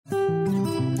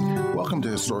Welcome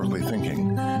to Historically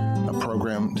Thinking, a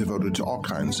program devoted to all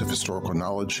kinds of historical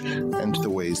knowledge and to the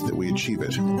ways that we achieve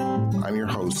it. I'm your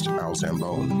host, Al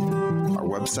Zambone. Our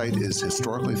website is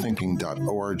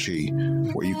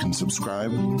historicallythinking.org, where you can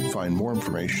subscribe, find more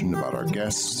information about our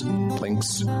guests,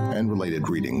 links, and related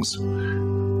readings.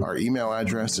 Our email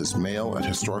address is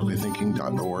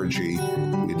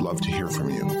mail@historicallythinking.org. We'd love to hear from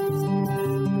you.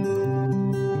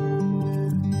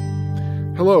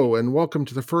 Hello, and welcome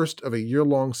to the first of a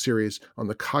year-long series on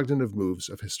the cognitive moves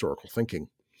of historical thinking.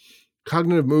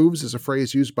 Cognitive moves is a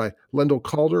phrase used by Lendell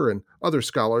Calder and other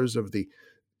scholars of the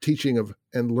teaching of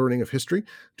and learning of history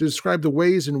to describe the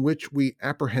ways in which we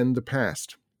apprehend the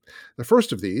past. The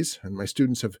first of these, and my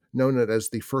students have known it as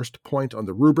the first point on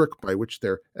the rubric by which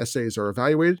their essays are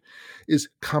evaluated, is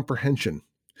comprehension.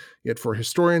 Yet for a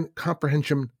historian,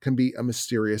 comprehension can be a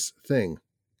mysterious thing.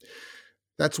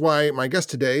 That's why my guest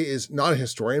today is not a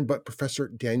historian, but Professor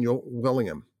Daniel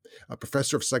Willingham, a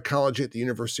professor of psychology at the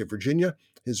University of Virginia.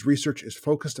 His research is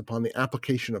focused upon the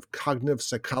application of cognitive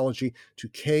psychology to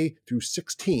K through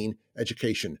 16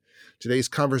 education. Today's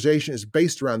conversation is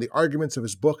based around the arguments of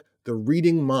his book, The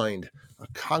Reading Mind, a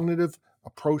cognitive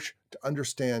approach to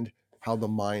understand how the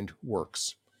mind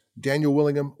works. Daniel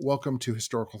Willingham, welcome to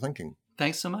Historical Thinking.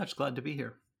 Thanks so much. Glad to be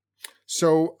here.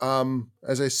 So,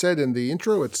 as I said in the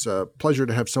intro, it's a pleasure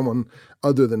to have someone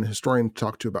other than a historian to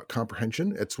talk to about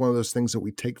comprehension. It's one of those things that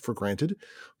we take for granted.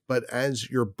 But as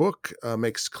your book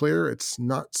makes clear, it's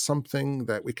not something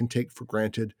that we can take for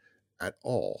granted at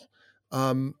all.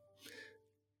 Were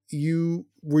you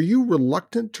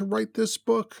reluctant to write this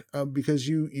book? Because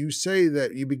you say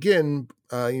that you begin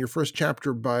in your first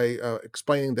chapter by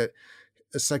explaining that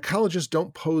psychologists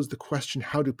don't pose the question,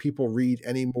 how do people read,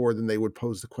 any more than they would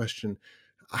pose the question,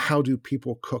 how do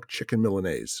people cook chicken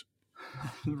Milanese?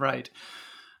 Right.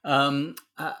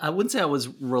 I wouldn't say I was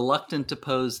reluctant to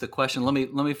pose the question. Let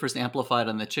me first amplify it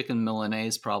on the chicken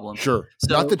Milanese problem. Sure.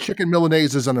 Not that chicken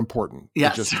Milanese is unimportant.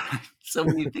 Yes. So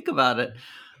when you think about it,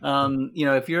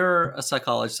 if you're a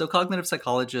psychologist, so cognitive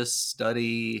psychologists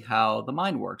study how the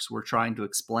mind works. We're trying to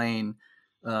explain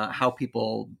how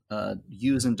people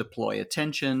use and deploy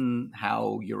attention,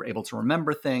 how you're able to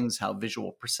remember things, how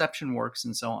visual perception works,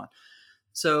 and so on.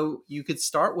 So you could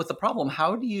start with the problem.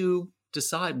 How do you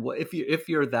decide what, if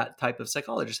you're that type of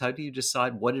psychologist, how do you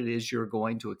decide what it is you're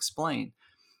going to explain?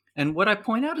 And what I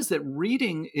point out is that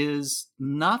reading is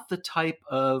not the type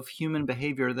of human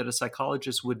behavior that a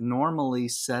psychologist would normally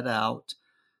set out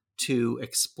to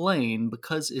explain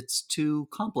because it's too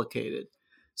complicated.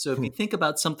 So if you think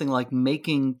about something like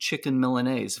making chicken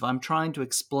Milanese, if I'm trying to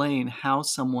explain how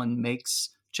someone makes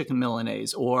chicken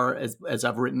Milanese, or as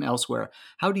I've written elsewhere,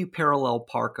 how do you parallel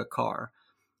park a car?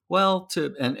 Well,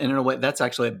 and in a way, that's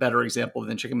actually a better example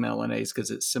than chicken Milanese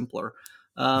because it's simpler.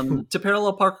 To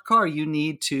parallel park a car, you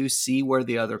need to see where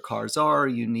the other cars are.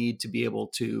 You need to be able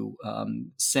to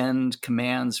send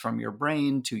commands from your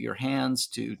brain to your hands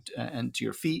and to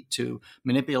your feet to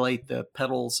manipulate the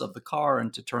pedals of the car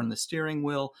and to turn the steering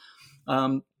wheel.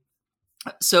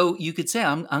 So you could say,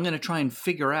 I'm going to try and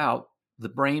figure out the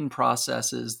brain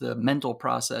processes, the mental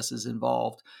processes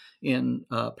involved in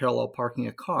parallel parking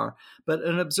a car. But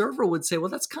an observer would say,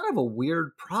 well, that's kind of a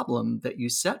weird problem that you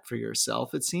set for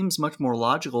yourself. It seems much more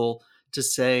logical to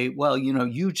say, well,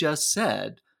 you just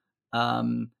said,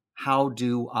 how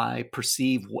do I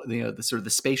perceive the sort of the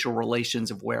spatial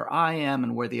relations of where I am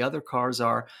and where the other cars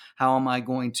are? How am I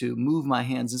going to move my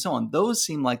hands and so on? Those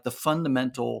seem like the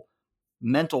fundamental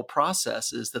mental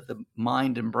processes that the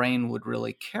mind and brain would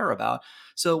really care about.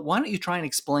 So why don't you try and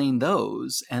explain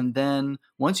those? And then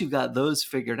once you've got those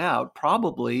figured out,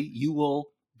 probably you will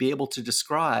be able to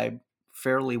describe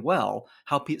fairly well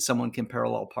how someone can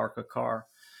parallel park a car.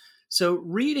 So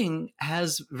reading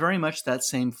has very much that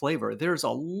same flavor. There's a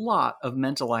lot of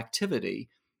mental activity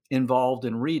involved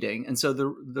in reading. And so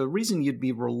the reason you'd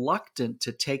be reluctant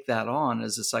to take that on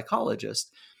as a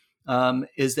psychologist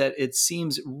is that it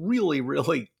seems really,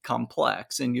 really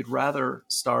complex, and you'd rather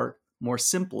start more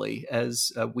simply,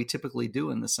 as we typically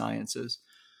do in the sciences.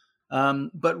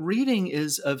 But reading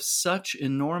is of such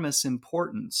enormous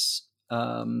importance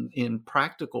in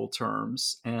practical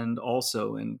terms and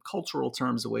also in cultural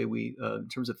terms, the way in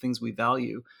terms of things we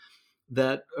value,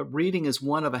 that reading is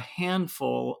one of a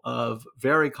handful of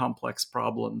very complex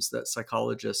problems that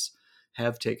psychologists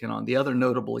have taken on. The other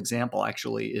notable example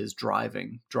actually is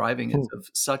driving. Driving is of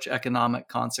such economic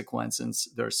consequence, and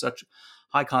there are such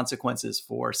high consequences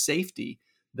for safety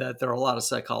that there are a lot of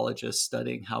psychologists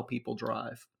studying how people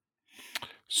drive.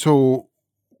 So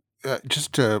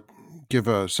just to give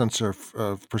a sense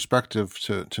of perspective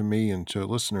to me and to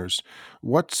listeners,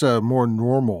 what's a more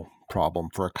normal problem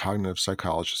for a cognitive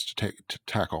psychologist to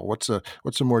tackle? What's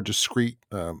a more discrete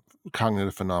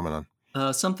cognitive phenomenon?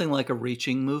 Something like a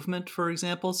reaching movement, for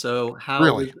example. So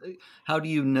Really? how do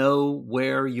you know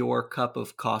where your cup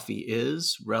of coffee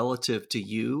is relative to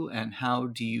you, and how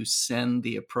do you send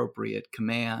the appropriate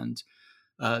command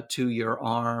to your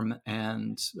arm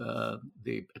and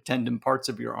the attendant parts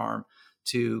of your arm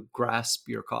to grasp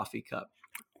your coffee cup?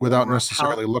 Without Or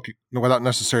necessarily looking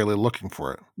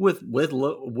for it.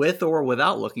 with or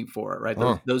without looking for it, right?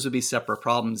 Oh. Those would be separate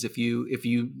problems. If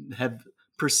you have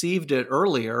perceived it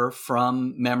earlier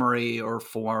from memory or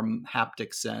from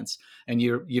haptic sense, and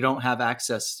you don't have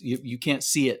access, you can't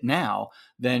see it now,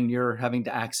 then you're having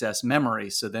to access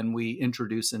memory. So then we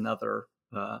introduce another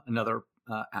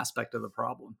aspect of the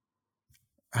problem.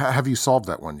 Have you solved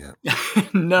that one yet?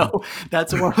 No,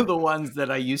 that's one of the ones that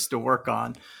I used to work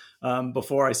on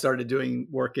before I started doing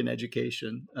work in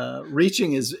education.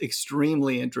 Reaching is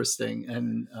extremely interesting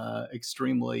and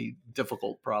extremely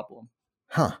difficult problem.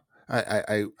 Huh.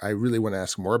 I really want to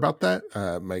ask more about that.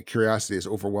 My curiosity is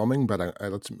overwhelming, but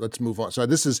let's move on. So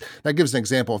that gives an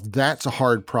example. If that's a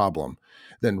hard problem,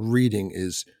 then reading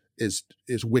is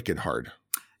wicked hard.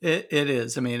 It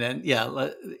is. I mean, and yeah,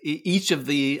 each of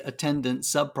the attendant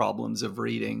subproblems of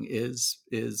reading is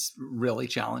really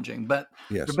challenging. But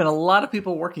yes, there've been a lot of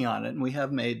people working on it, and we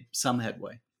have made some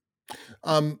headway.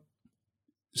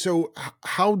 So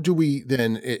how do we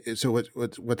then? So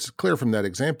what's clear from that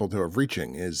example, though, of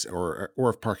reaching is, or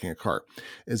of parking a car,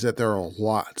 is that there are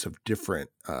lots of different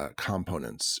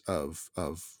components of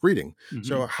reading. Mm-hmm.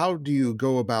 So how do you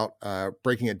go about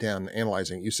breaking it down,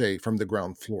 analyzing? You say from the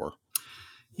ground floor.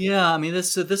 Yeah, I mean,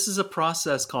 this is a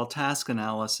process called task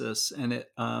analysis, and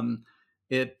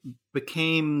it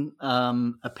became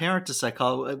apparent to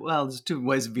psychologists. Well, there's two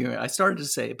ways of viewing it. I started to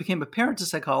say it became apparent to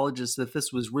psychologists that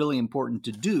this was really important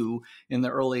to do in the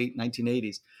early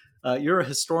 1980s. You're a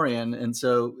historian, and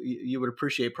so you would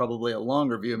appreciate probably a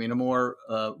longer view. I mean, a more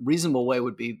reasonable way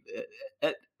would be,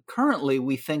 currently,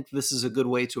 we think this is a good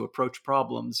way to approach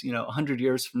problems. 100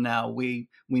 years from now, we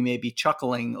may be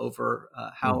chuckling over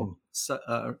how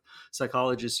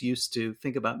psychologists used to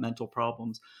think about mental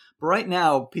problems. But right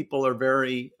now, people are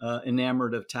very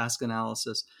enamored of task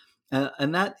analysis.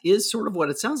 And that is sort of what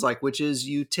it sounds like, which is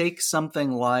you take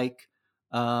something like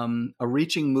a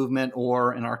reaching movement,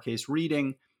 or in our case,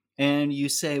 reading, and you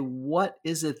say, what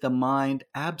is it the mind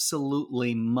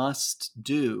absolutely must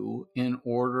do in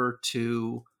order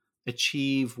to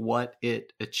achieve what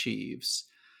it achieves?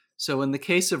 So in the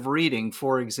case of reading,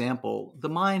 for example, the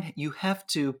mind, you have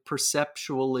to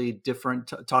perceptually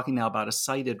talking now about a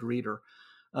sighted reader,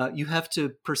 you have to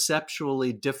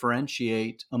perceptually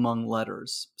differentiate among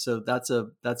letters. So that's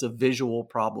a visual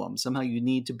problem. Somehow you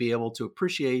need to be able to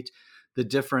appreciate the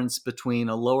difference between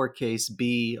a lowercase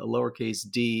b, a lowercase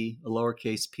d, a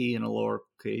lowercase p, and a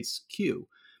lowercase q.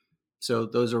 So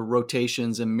those are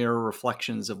rotations and mirror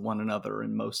reflections of one another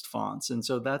in most fonts. And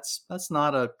so that's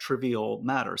not a trivial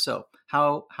matter. So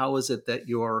how is it that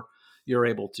you're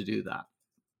able to do that?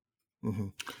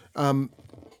 Mm-hmm.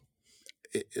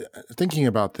 Thinking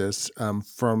about this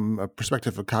from a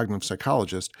perspective of a cognitive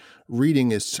psychologist,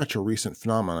 reading is such a recent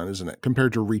phenomenon, isn't it,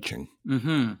 compared to reaching?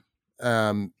 Mm-hmm.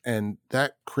 And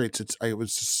that creates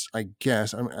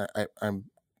I'm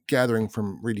gathering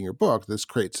from reading your book, this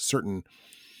creates a certain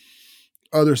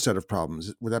other set of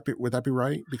problems. Would that be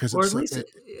right? Because or at least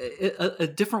a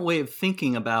different way of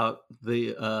thinking about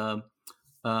the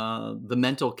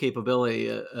mental capability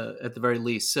at the very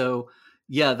least. So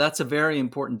yeah, that's a very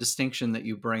important distinction that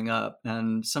you bring up,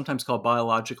 and sometimes called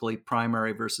biologically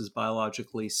primary versus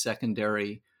biologically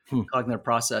secondary cognitive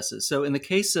processes. So in the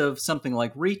case of something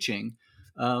like reaching,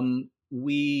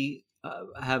 we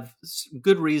have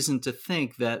good reason to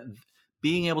think that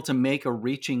being able to make a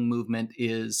reaching movement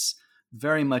is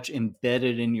very much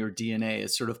embedded in your DNA.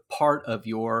 It's sort of part of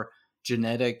your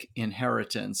genetic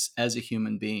inheritance as a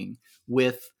human being,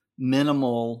 with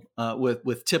minimal,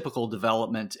 with typical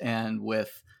development and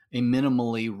with a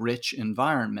minimally rich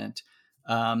environment.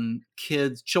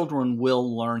 Children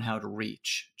will learn how to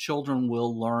reach. Children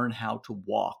will learn how to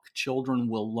walk. Children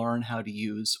will learn how to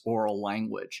use oral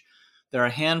language. There are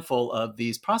a handful of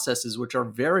these processes which are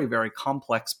very, very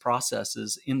complex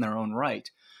processes in their own right.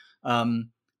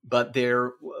 But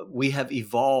we have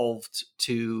evolved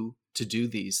to do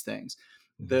these things.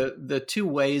 The two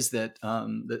ways that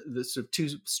the sort of two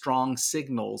strong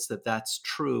signals that that's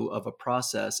true of a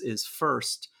process is,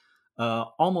 first,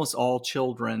 almost all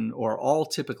children, or all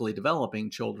typically developing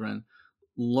children,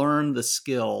 learn the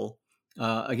skill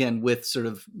again with sort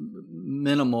of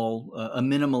a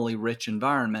minimally rich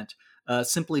environment,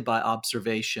 simply by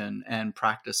observation and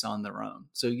practice on their own.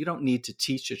 So you don't need to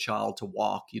teach a child to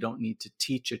walk. You don't need to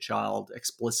teach a child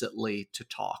explicitly to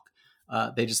talk.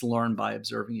 They just learn by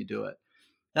observing you do it.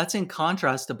 That's in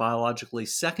contrast to biologically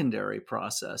secondary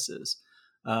processes,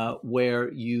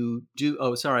 where you do.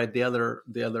 Oh, sorry. The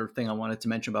other thing I wanted to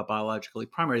mention about biologically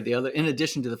primary, in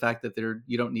addition to the fact that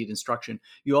you don't need instruction,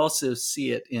 you also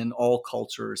see it in all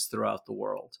cultures throughout the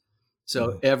world.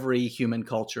 So every human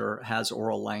culture has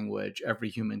oral language. Every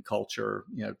human culture,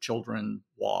 children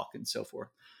walk and so forth.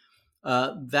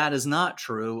 That is not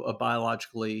true of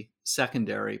biologically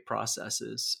secondary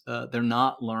processes. They're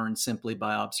not learned simply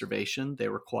by observation. They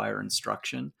require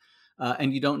instruction.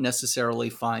 And you don't necessarily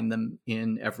find them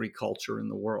in every culture in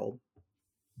the world.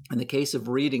 In the case of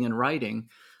reading and writing,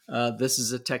 this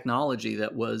is a technology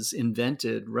that was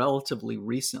invented relatively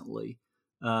recently.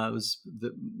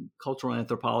 The cultural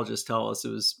anthropologists tell us it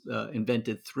was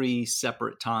invented 3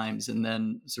 separate times and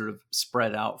then sort of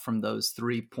spread out from those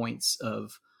 3 points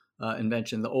of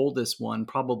invention. The oldest one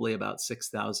probably about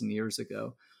 6,000 years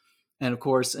ago. And of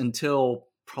course, until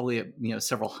probably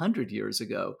several hundred years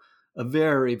ago, a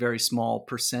very, very small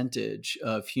percentage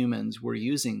of humans were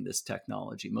using this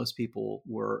technology. Most people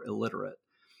were illiterate.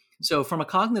 So from a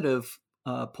cognitive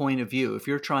point of view, if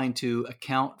you're trying to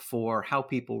account for how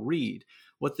people read,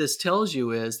 what this tells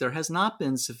you is there has not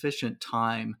been sufficient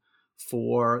time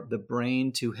for the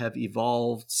brain to have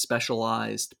evolved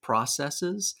specialized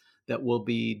processes that will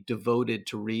be devoted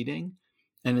to reading.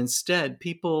 And instead,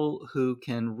 people who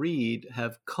can read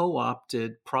have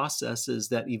co-opted processes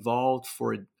that evolved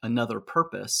for another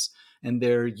purpose. And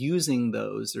they're using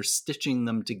those, they're stitching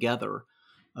them together,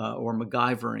 or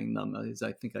MacGyvering them, as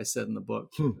I think I said in the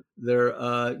book.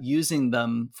 They're using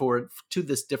them to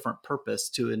this different purpose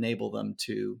to enable them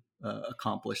to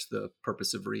accomplish the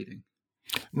purpose of reading.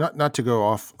 Not to go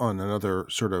off on another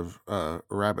sort of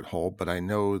rabbit hole, but I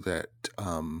know that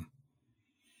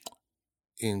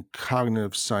in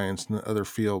cognitive science and other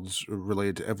fields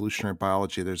related to evolutionary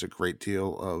biology, there's a great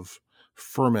deal of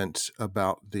ferment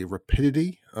about the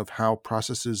rapidity of how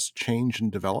processes change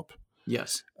and develop.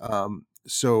 Yes.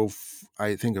 So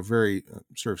I think a very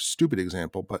sort of stupid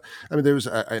example, but I mean, there was,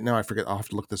 now I forget, I'll have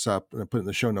to look this up and put it in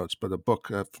the show notes, but a book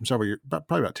from several years,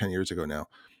 probably about 10 years ago now,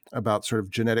 about sort of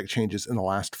genetic changes in the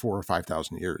last 4,000 or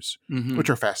 5,000 years,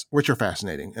 which are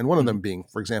fascinating. And one of them being,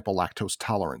 for example, lactose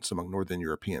tolerance among Northern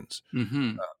Europeans,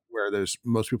 where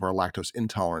most people are lactose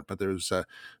intolerant, but there's a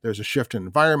shift in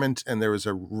environment and there was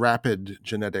a rapid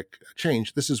genetic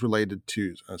change. This is related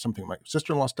to something my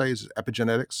sister-in-law studies,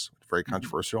 epigenetics, very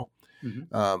controversial.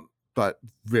 But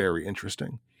very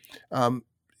interesting.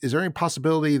 Is there any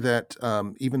possibility that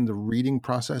even the reading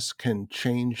process can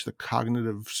change the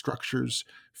cognitive structures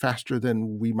faster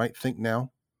than we might think now?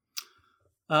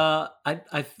 Well,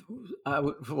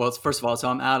 first of all, so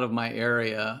I'm out of my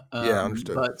area. Yeah,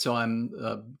 understood. But so I'm,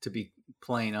 to be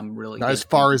plain, I'm really not as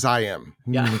far as I am.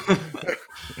 Yeah.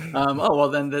 Well,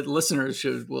 then the listeners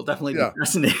will definitely be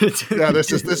fascinated. Yeah,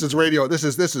 this is radio. This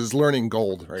is learning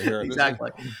gold right here. Exactly.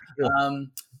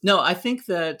 No, I think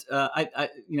that I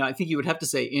think you would have to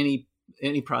say any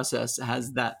process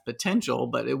has that potential,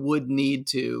 but it would need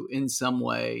to in some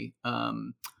way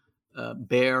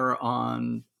bear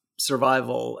on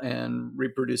survival and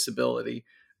reproducibility.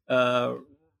 That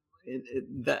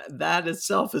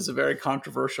itself is a very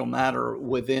controversial matter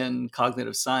within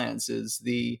cognitive science. Is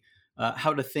the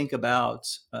how to think about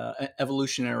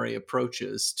evolutionary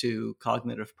approaches to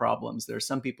cognitive problems. There are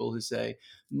some people who say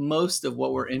most of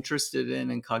what we're interested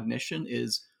in cognition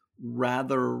is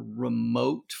rather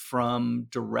remote from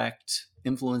direct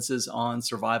influences on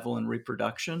survival and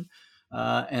reproduction.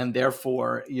 And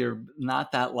therefore, you're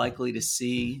not that likely to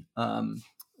see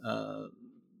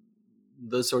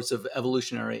those sorts of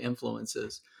evolutionary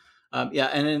influences.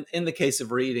 And in the case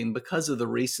of reading, because of the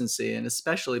recency, and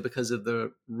especially because of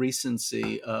the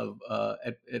recency of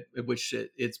at which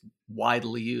it's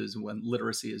widely used when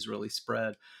literacy is really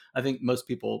spread, I think most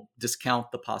people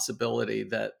discount the possibility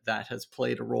that has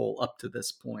played a role up to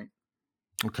this point.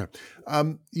 Okay.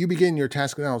 You begin your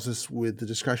task analysis with the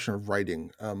discussion of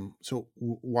writing. So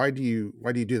why do you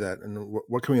do that? And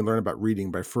what can we learn about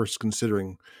reading by first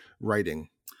considering writing?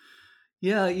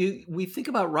 Yeah, we think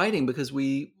about writing because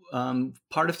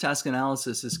part of task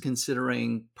analysis is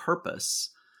considering purpose.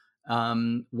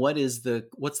 What's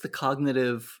the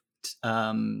cognitive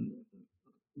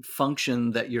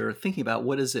function that you're thinking about?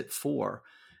 What is it for?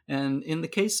 And in the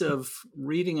case of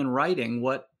reading and writing,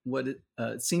 what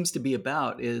it seems to be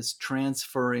about is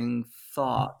transferring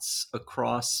thoughts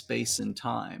across space and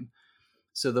time.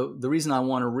 So the reason I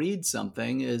want to read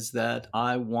something is that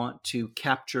I want to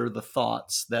capture the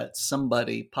thoughts that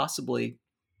somebody possibly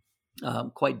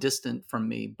quite distant from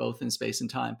me, both in space and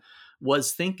time,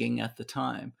 was thinking at the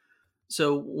time.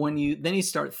 So when you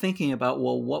start thinking about,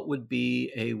 well, what would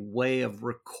be a way of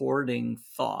recording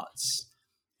thoughts?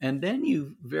 And then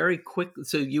you very quickly,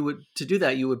 to do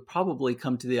that, you would probably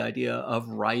come to the idea of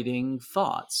writing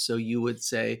thoughts. So you would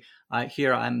say,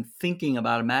 here I'm thinking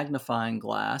about a magnifying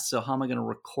glass. So how am I going to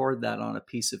record that on a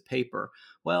piece of paper?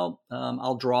 Well,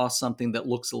 I'll draw something that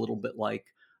looks a little bit like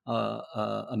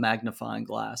a magnifying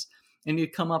glass. And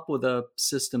you'd come up with a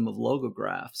system of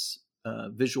logographs,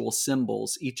 visual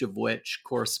symbols, each of which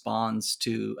corresponds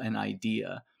to an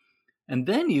idea. And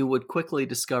then you would quickly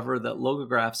discover that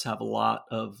logographs have a lot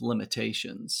of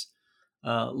limitations.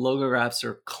 Logographs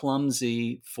are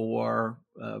clumsy for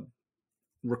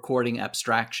recording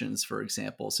abstractions, for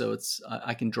example. So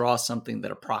I can draw something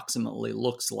that approximately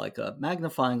looks like a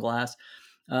magnifying glass,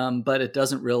 but it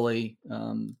doesn't really.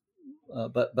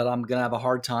 But I'm going to have a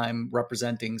hard time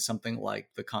representing something like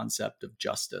the concept of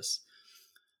justice.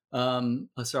 Sorry,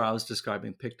 I was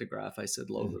describing pictograph. I said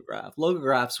logograph.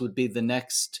 Logographs would be the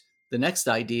next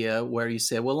idea, where you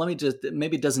say, well,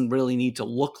 maybe it doesn't really need to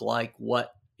look like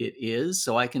what it is.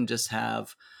 So I can just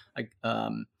have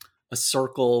a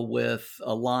circle with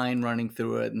a line running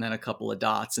through it and then a couple of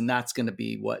dots. And that's going to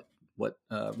be what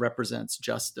represents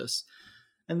justice.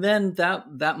 And then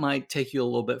that might take you a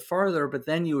little bit farther, but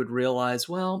then you would realize,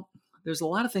 well, there's a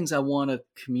lot of things I want to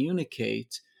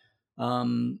communicate,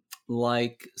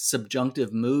 like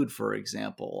subjunctive mood, for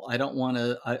example. I don't want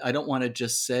to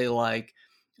just say like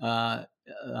a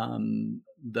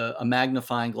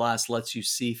magnifying glass lets you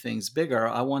see things bigger.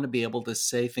 I want to be able to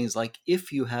say things like,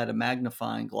 if you had a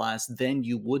magnifying glass, then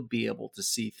you would be able to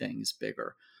see things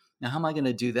bigger. Now, how am I going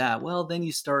to do that? Well, then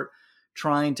you start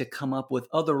trying to come up with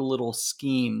other little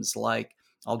schemes, like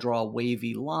I'll draw a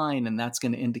wavy line, and that's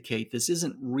going to indicate this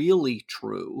isn't really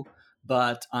true,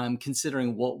 but I'm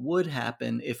considering what would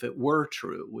happen if it were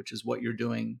true, which is what you're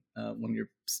doing when you're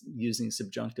using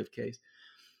subjunctive case.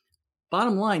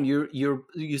 Bottom line,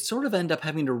 you sort of end up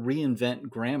having to reinvent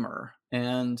grammar,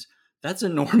 and that's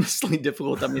enormously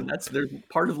difficult. I mean, they're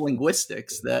part of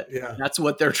linguistics. That's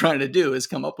what they're trying to do, is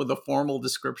come up with a formal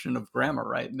description of grammar,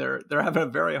 right? They're having a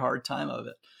very hard time of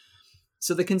it.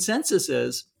 So the consensus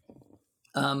is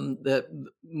that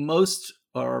most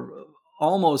or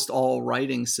almost all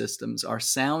writing systems are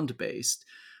sound-based,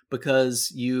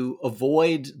 because you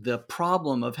avoid the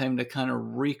problem of having to kind of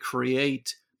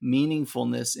recreate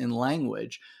meaningfulness in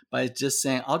language by just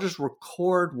saying, I'll just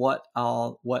record what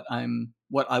I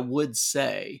would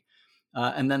say,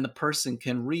 and then the person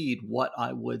can read what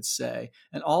I would say,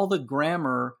 and all the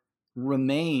grammar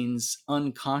remains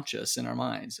unconscious in our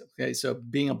minds. Okay, so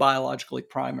being a biologically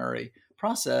primary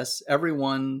process,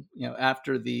 everyone,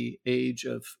 after the age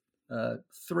of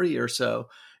 3 or so,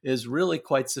 is really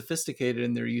quite sophisticated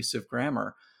in their use of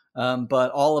grammar,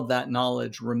 but all of that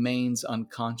knowledge remains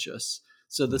unconscious.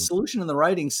 So the solution in the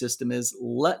writing system is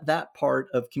let that part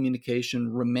of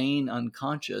communication remain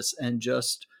unconscious and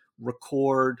just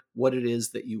record what it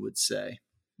is that you would say.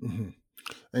 Mm-hmm.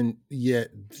 And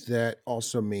yet that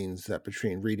also means that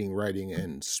between reading, writing,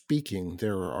 and speaking,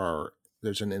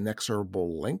 there's an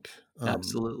inexorable link.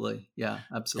 Absolutely. Yeah,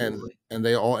 absolutely. And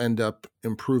they all end up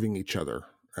improving each other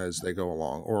as they go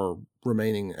along, or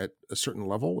remaining at a certain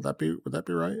level. Would that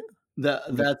be right?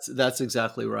 That's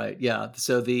exactly right. Yeah.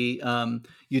 So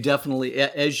you definitely,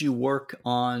 as you work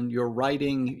on your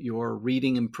writing, your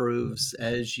reading improves.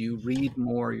 As you read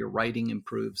more, your writing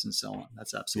improves, and so on.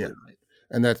 That's absolutely right.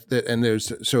 And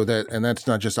that's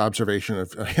not just observation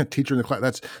of a teacher in the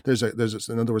class. There's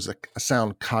in other words a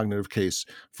sound cognitive case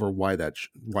for why that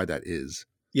is.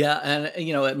 Yeah, and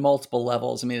at multiple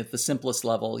levels. I mean, at the simplest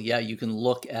level, you can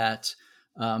look at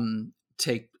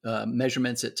take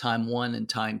measurements at time 1 and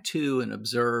time 2 and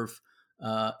observe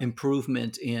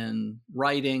improvement in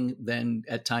writing. Then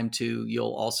at time 2,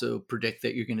 you'll also predict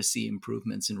that you're going to see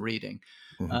improvements in reading.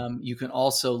 Mm-hmm. You can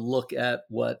also look at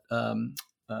what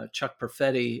Chuck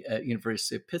Perfetti at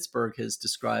University of Pittsburgh has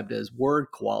described as word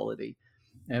quality.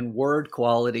 And word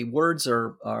quality, words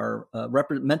are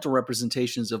mental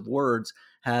representations of words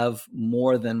have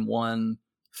more than one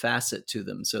facet to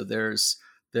them. So there's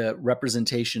the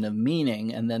representation of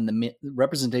meaning, and then the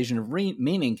representation of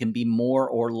meaning can be more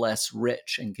or less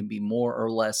rich and can be more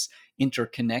or less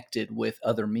interconnected with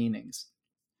other meanings.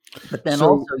 But then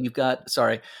also you've got,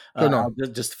 I'll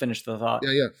just finish the thought.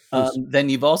 Then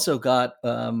you've also got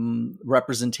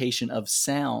representation of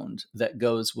sound that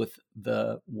goes with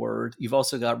the word. You've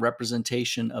also got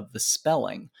representation of the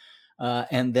spelling.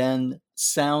 and then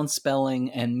sound,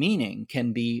 spelling, and meaning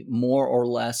can be more or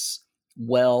less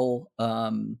well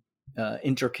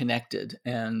interconnected.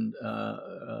 And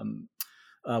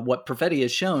what Perfetti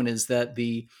has shown is that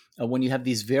when you have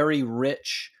these very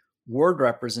rich word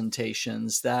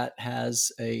representations, that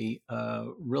has a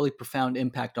really profound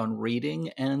impact on reading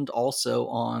and also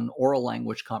on oral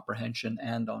language comprehension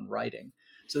and on writing.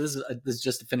 So this is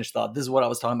just a finished thought. This is what I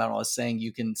was talking about when I was saying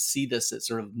you can see this at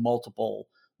sort of multiple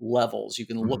levels. You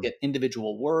can look at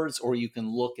individual words, or you can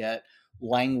look at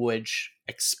language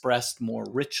expressed more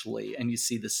richly, and you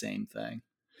see the same thing.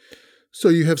 So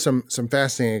you have some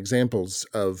fascinating examples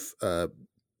of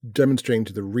demonstrating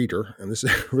to the reader, and this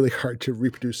is really hard to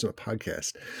reproduce in a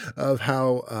podcast, of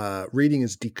how reading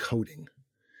is decoding.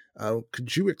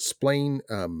 Could you explain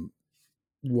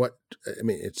what, I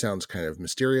mean, it sounds kind of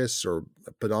mysterious or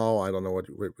banal. I don't know what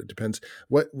it depends.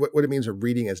 What it means of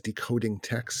reading as decoding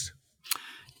text?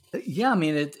 Yeah, I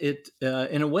mean, it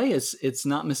in a way, it's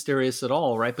not mysterious at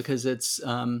all, right? Because it's,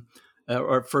 or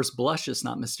at first blush, it's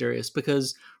not mysterious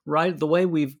because, right, the way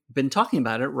we've been talking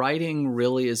about it, writing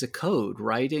really is a code.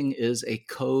 Writing is a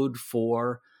code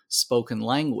for spoken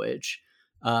language.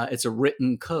 It's a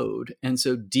written code. And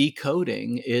so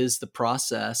decoding is the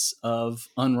process of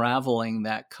unraveling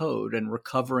that code and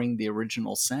recovering the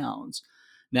original sounds.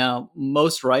 Now,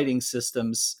 most writing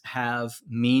systems have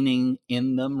meaning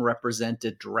in them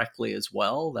represented directly as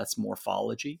well. That's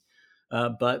morphology.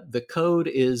 But the code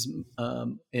is,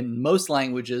 in most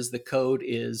languages, the code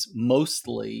is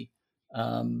mostly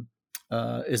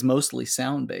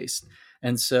sound-based.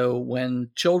 And so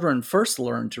when children first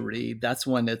learn to read, that's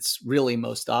when it's really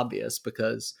most obvious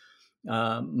because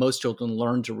most children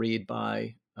learn to read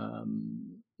by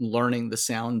learning the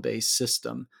sound-based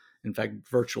system. In fact,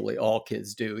 virtually all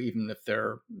kids do, even if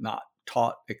they're not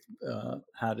taught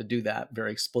how to do that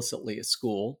very explicitly at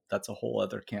school. That's a whole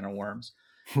other can of worms.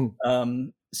 And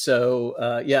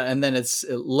then it's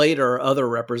later other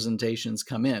representations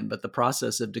come in, but the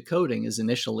process of decoding is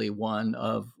initially one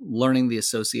of learning the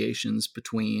associations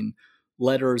between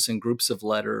letters and groups of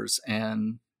letters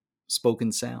and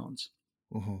spoken sounds.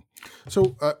 Mm-hmm.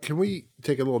 So can we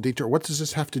take a little detour? What does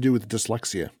this have to do with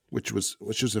dyslexia, which was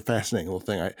a fascinating little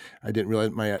thing. I didn't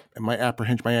realize my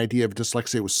idea of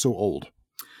dyslexia was so old.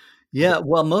 Yeah,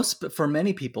 well, for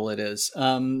many people it is.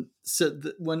 When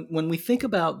we think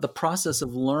about the process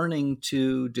of learning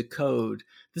to decode,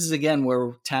 this is again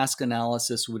where task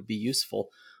analysis would be useful.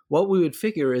 What we would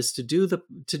figure is to do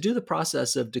the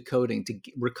process of decoding, to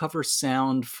recover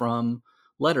sound from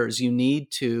letters, you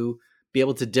need to be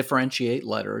able to differentiate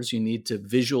letters. You need to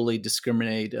visually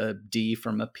discriminate a D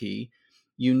from a P.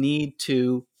 You need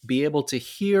to be able to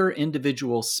hear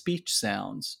individual speech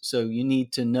sounds. So you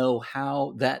need to know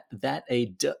how that a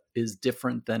D is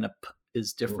different than a P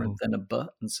is different than a B,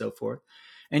 and so forth.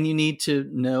 And you need to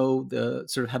know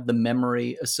have the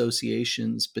memory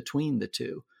associations between the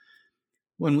two.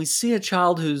 When we see a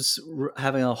child who's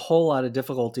having a whole lot of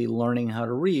difficulty learning how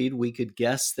to read, we could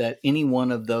guess that any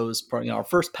one of those, our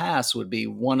first pass would be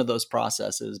one of those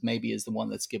processes, maybe is the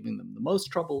one that's giving them the most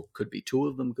trouble. Could be two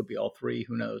of them, could be all three,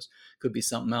 who knows? Could be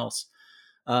something else.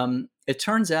 It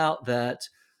turns out that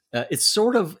it's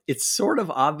sort of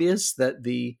obvious that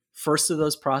the first of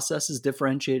those processes,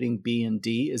 differentiating B and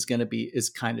D, is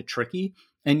kind of tricky.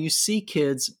 And you see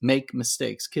kids make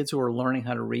mistakes. Kids who are learning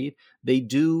how to read, they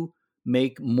do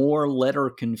make more letter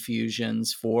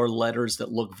confusions for letters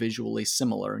that look visually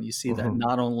similar. And you see that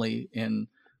not only in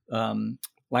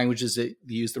languages that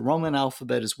use the Roman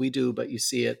alphabet as we do, but you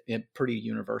see it pretty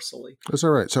universally. That's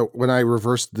all right. So when I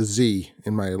reversed the Z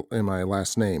in my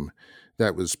last name,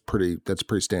 that's pretty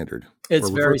standard. It's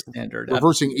very standard.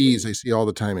 Reversing E's I see all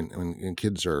the time when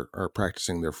kids are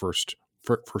practicing their first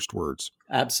words.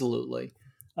 Absolutely.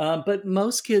 But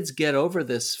most kids get over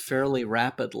this fairly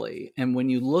rapidly. And when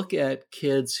you look at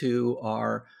kids who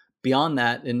are beyond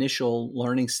that initial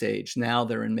learning stage, now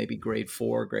they're in maybe grade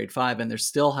 4, grade 5, and they're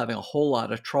still having a whole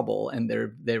lot of trouble. And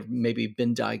they've maybe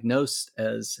been diagnosed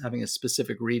as having a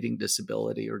specific reading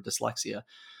disability or dyslexia.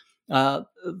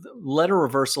 Letter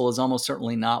reversal is almost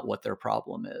certainly not what their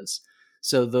problem is.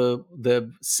 So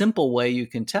the simple way you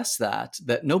can test that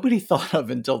nobody thought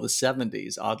of until the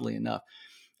 70s, oddly enough,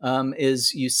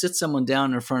 is you sit someone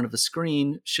down in front of a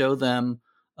screen, show them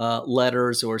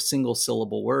letters or single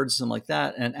syllable words, something like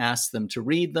that, and ask them to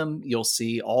read them. You'll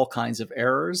see all kinds of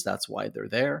errors. That's why they're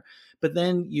there. But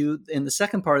then in the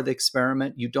second part of the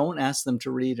experiment, you don't ask them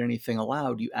to read anything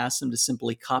aloud. You ask them to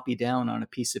simply copy down on a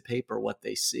piece of paper what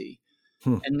they see.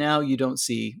 And now you don't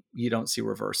see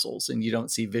reversals and you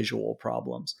don't see visual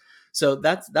problems. So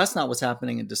that's not what's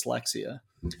happening in dyslexia.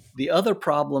 The other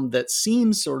problem that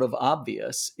seems sort of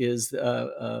obvious is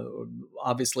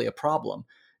obviously a problem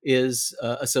is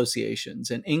associations.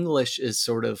 And English is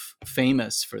sort of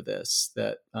famous for this,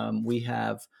 that we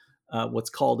have what's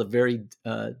called a very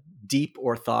deep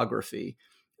orthography.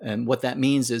 And what that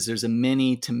means is there's a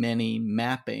many-to-many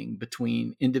mapping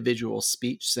between individual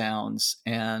speech sounds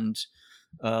and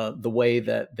the way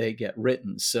that they get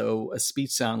written. So a speech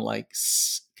sound like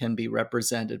S can be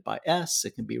represented by S.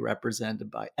 It can be represented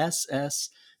by SS.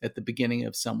 At the beginning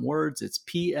of some words, it's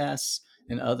PS.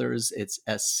 In others, it's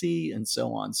SC, and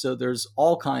so on. So there's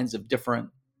all kinds of different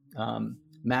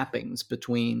mappings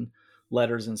between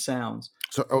letters and sounds.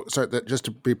 So, sorry, just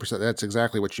to be precise, that's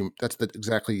exactly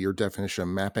exactly your definition of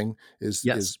mapping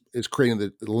is creating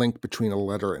the link between a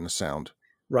letter and a sound.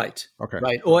 Right. Okay.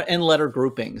 Right. And letter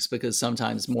groupings, because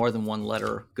sometimes more than one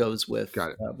letter goes with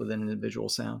an individual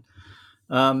sound.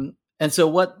 And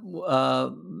so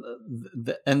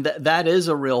that is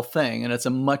a real thing, and it's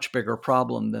a much bigger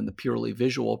problem than the purely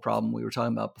visual problem we were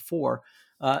talking about before.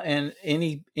 And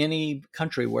any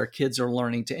country where kids are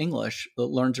learn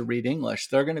to read English,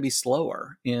 they're going to be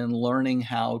slower in learning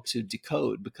how to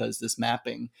decode, because this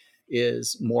mapping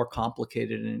is more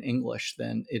complicated in English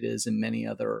than it is in many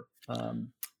other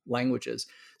languages.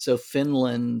 So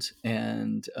Finland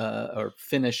or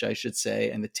Finnish, I should say,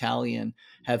 and Italian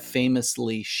have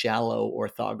famously shallow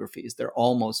orthographies. They're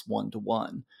almost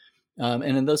one-to-one. And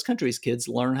in those countries, kids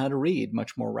learn how to read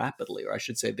much more rapidly, or I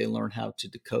should say they learn how to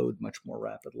decode much more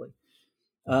rapidly.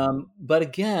 But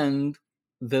again,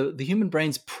 the human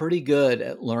brain's pretty good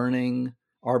at learning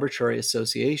arbitrary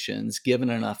associations given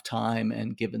enough time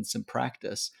and given some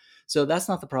practice. So that's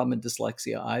not the problem in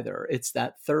dyslexia either. It's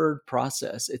that third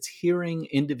process. It's hearing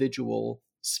individual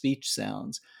speech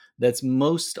sounds that's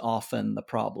most often the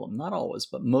problem. Not always,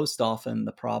 but most often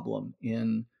the problem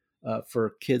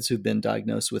for kids who've been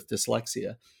diagnosed with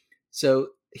dyslexia. So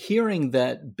hearing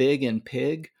that big and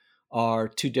pig are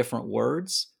two different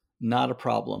words, not a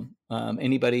problem.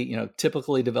 Anybody,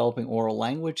 typically developing oral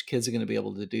language, kids are going to be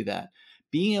able to do that.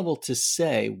 Being able to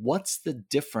say, what's the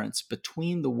difference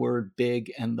between the word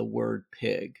big and the word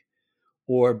pig?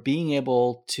 Or being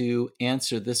able to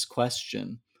answer this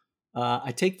question.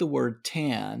 I take the word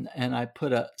tan and I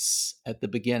put a s at the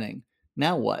beginning.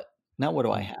 Now what? Now what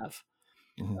do I have?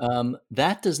 Mm-hmm.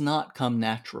 That does not come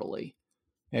naturally.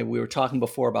 Okay, we were talking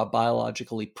before about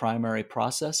biologically primary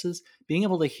processes. Being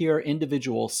able to hear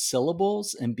individual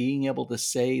syllables and being able to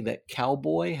say that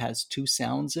cowboy has two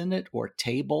sounds in it or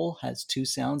table has two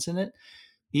sounds in it,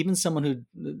 even someone who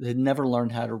had never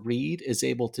learned how to read is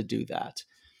able to do that.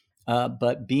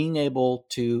 But being able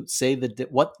to say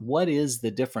what is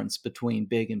the difference between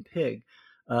big and pig,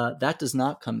 that does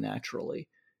not come naturally.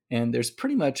 And there's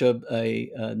pretty much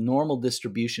a normal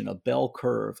distribution, a bell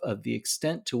curve of the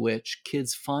extent to which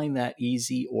kids find that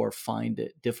easy or find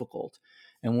it difficult.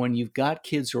 And when you've got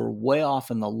kids who are way off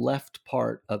in the left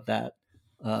part of that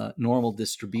normal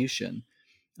distribution,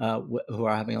 who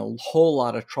are having a whole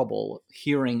lot of trouble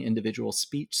hearing individual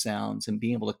speech sounds and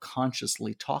being able to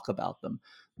consciously talk about them,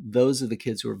 those are the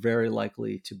kids who are very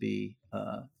likely to be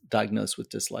diagnosed with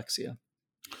dyslexia.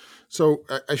 So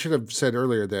I should have said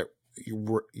earlier that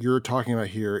you're talking about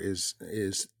here is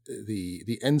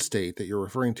the end state that you're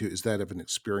referring to is that of an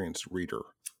experienced reader.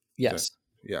 Yes.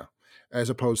 Yeah. As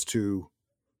opposed to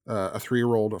a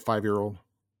 3-year-old, a 5-year-old.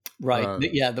 Right.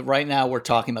 Right now we're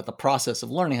talking about the process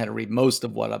of learning how to read. Most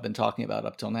of what I've been talking about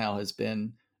up till now has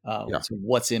been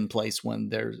what's in place when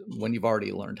you've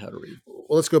already learned how to read.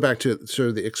 Well, let's go back to sort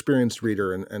of the experienced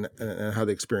reader and how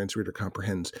the experienced reader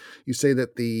comprehends. You say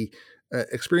that the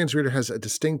experienced reader has a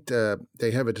distinct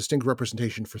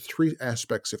representation for 3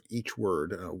 aspects of each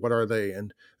word. What are they,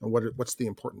 and what's the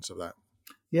importance of that?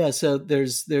 Yeah, so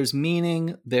there's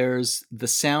meaning, there's the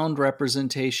sound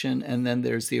representation, and then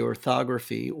there's the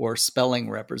orthography or spelling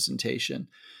representation.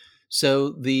 So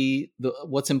the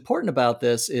what's important about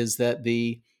this is that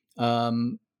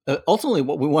ultimately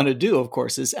what we want to do, of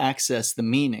course, is access the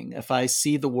meaning. If I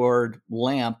see the word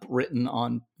lamp written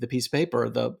on the piece of paper,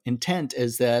 the intent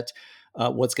is that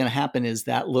what's going to happen is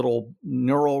that little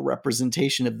neural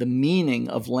representation of the meaning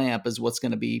of lamp is what's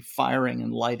going to be firing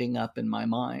and lighting up in my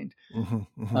mind.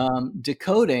 Mm-hmm, mm-hmm.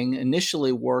 Decoding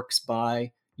initially works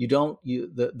by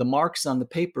the marks on the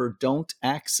paper don't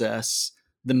access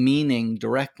the meaning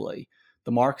directly.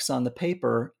 The marks on the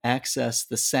paper access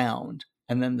the sound,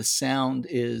 and then the sound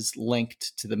is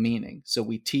linked to the meaning. So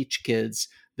we teach kids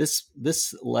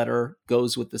this letter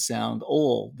goes with the sound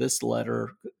ol, this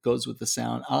letter goes with the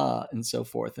sound and so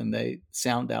forth, and they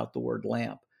sound out the word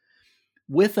lamp.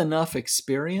 With enough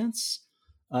experience,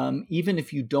 even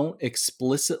if you don't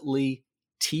explicitly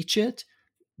teach it,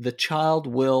 the child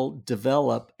will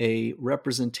develop a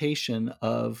representation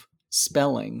of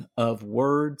spelling, of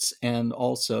words, and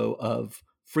also of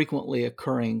frequently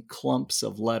occurring clumps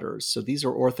of letters. So these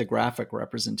are orthographic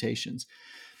representations.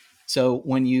 So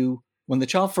when the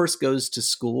child first goes to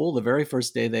school, the very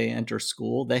first day they enter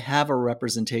school, they have a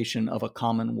representation of a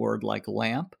common word like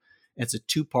lamp. It's a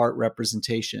two-part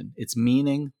representation. It's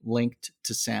meaning linked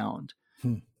to sound.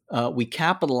 We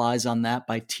capitalize on that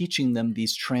by teaching them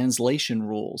these translation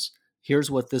rules. Here's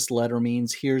what this letter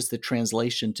means. Here's the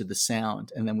translation to the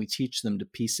sound. And then we teach them to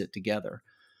piece it together.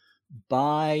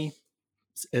 By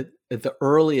at the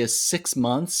earliest 6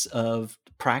 months of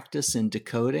practice in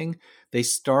decoding, they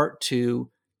start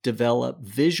to develop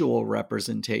visual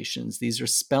representations. These are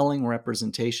spelling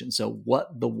representations. So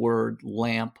what the word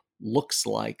lamp looks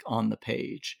like on the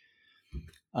page.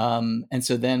 And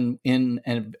so then in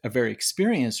a very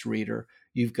experienced reader,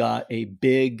 you've got a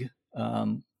big,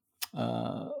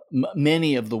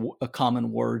 many of the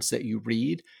common words that you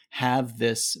read have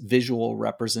this visual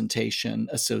representation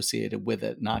associated with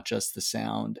it, not just the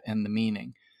sound and the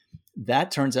meaning.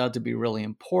 That turns out to be really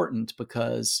important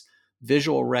because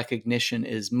visual recognition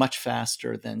is much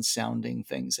faster than sounding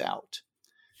things out.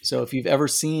 So if you've ever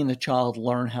seen a child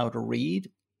learn how to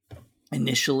read,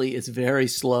 initially it's very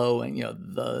slow, and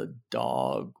the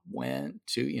dog went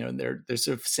to, they're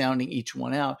sort of sounding each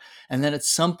one out, and then at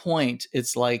some point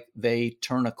it's like they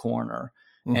turn a corner,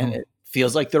 and it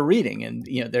feels like they're reading, and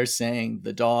they're saying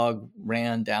the dog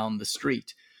ran down the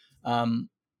street.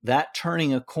 That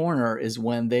turning a corner is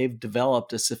when they've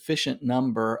developed a sufficient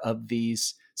number of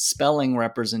these spelling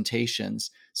representations.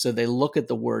 So they look at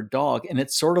the word dog, and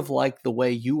it's sort of like the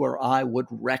way you or I would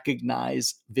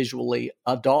recognize visually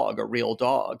a dog, a real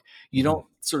dog. You don't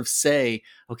sort of say,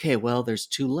 okay, well, there's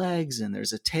two legs and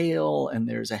there's a tail and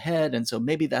there's a head, and so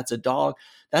maybe that's a dog.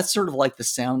 That's sort of like the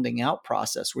sounding out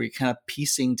process where you're kind of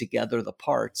piecing together the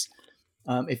parts.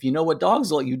 If you know what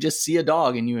dogs look, you just see a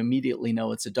dog and you immediately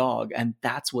know it's a dog. And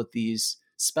that's what these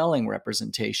spelling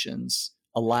representations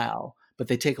allow, but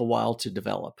they take a while to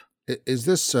develop. Is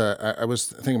this, I was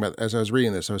thinking about, as I was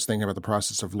reading this, I was thinking about the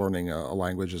process of learning a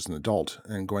language as an adult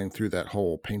and going through that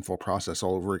whole painful process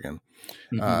all over again.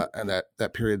 And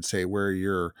that period, say, where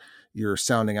you're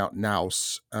sounding out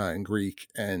nous in Greek,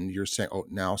 and you're saying, oh,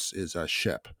 nous is a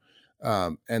ship.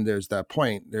 And there's that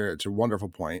point there, it's a wonderful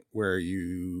point where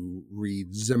you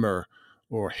read Zimmer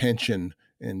or Hähnchen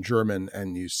in German,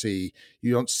 and you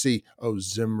don't see, oh,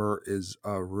 Zimmer is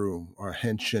a room or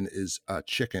Hähnchen is a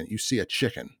chicken. You see a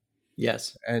chicken.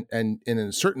 Yes. And in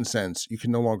a certain sense, you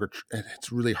can no longer,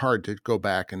 it's really hard to go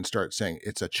back and start saying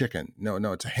it's a chicken. No,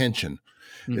 it's a Hähnchen.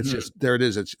 It's just, there it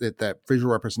is. That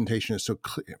visual representation is so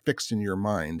fixed in your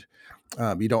mind.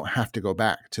 You don't have to go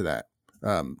back to that,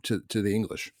 to the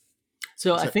English.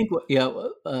 So I think,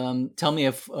 tell me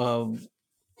if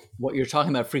what you're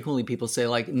talking about, frequently people say,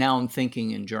 like, now I'm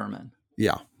thinking in German.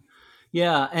 Yeah.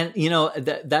 Yeah. And,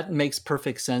 that makes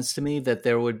perfect sense to me that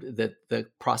the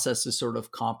process is sort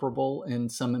of comparable in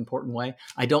some important way.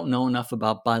 I don't know enough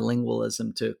about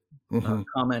bilingualism to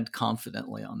comment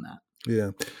confidently on that.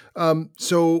 Yeah.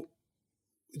 So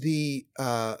you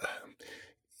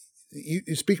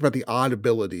speak about the odd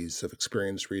abilities of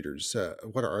experienced readers.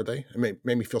 What are they? It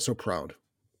made me feel so proud.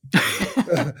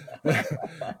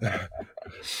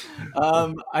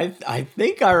 I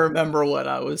think I remember what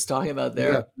I was talking about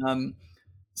there. Yeah.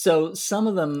 So some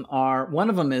of them one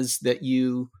of them is that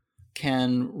you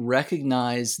can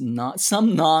recognize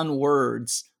some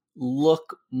non-words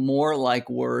look more like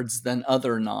words than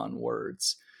other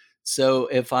non-words. So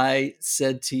if I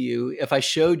showed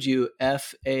you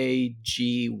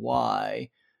FAGY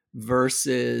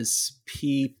versus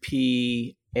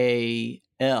PPAL,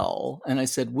 and I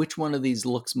said, which one of these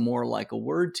looks more like a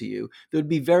word to you? There would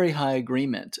be very high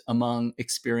agreement among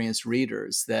experienced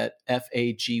readers that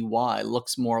FAGY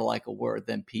looks more like a word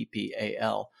than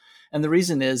PPAL. And the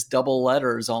reason is double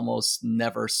letters almost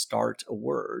never start a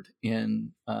word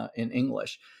in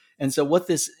English. And so what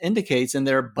this indicates, and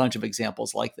there are a bunch of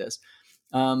examples like this,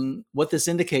 what this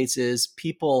indicates is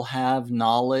people have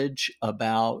knowledge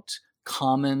about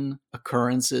common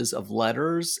occurrences of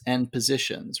letters and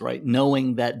positions, right?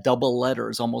 Knowing that double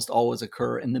letters almost always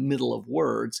occur in the middle of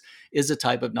words is a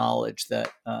type of knowledge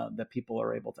that people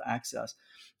are able to access.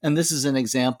 And this is an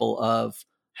example of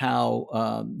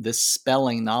how this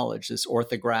spelling knowledge, this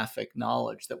orthographic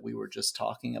knowledge that we were just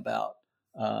talking about,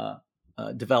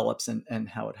 develops and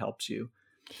how it helps you.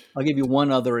 I'll give you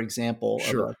one other example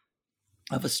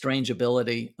of a strange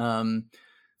ability,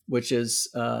 which is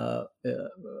called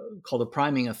a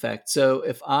priming effect. So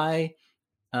if I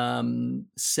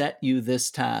set you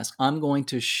this task. I'm going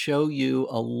to show you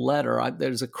a letter.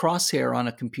 There's a crosshair on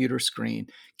a computer screen.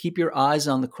 Keep your eyes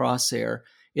on the crosshair.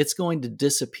 It's going to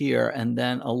disappear, and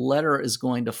then a letter is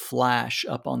going to flash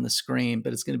up on the screen,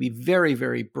 but it's going to be very,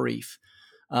 very brief.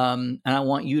 And I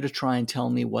want you to try and tell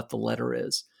me what the letter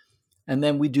is. And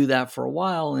then we do that for a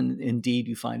while, and indeed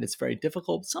you find it's very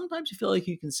difficult. Sometimes you feel like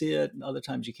you can see it, and other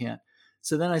times you can't.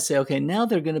 So then I say, okay, now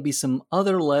there are going to be some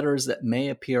other letters that may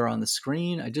appear on the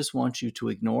screen. I just want you to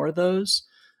ignore those.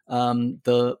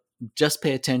 Just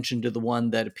pay attention to the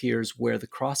one that appears where the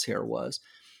crosshair was.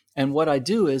 And what I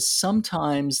do is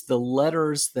sometimes the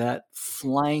letters that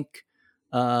flank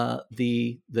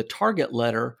the target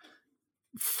letter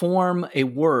form a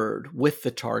word with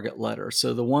the target letter.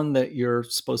 So the one that you're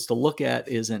supposed to look at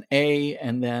is an A,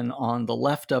 and then on the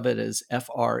left of it is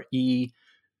FRE,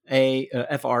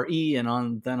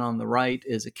 and then on the right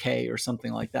is a K or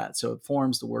something like that. So it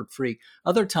forms the word freak.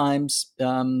 Other times,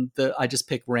 I just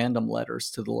pick random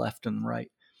letters to the left and right.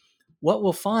 What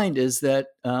we'll find is that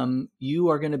you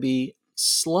are going to be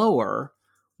slower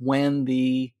when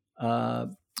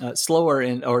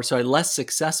less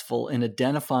successful in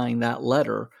identifying that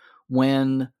letter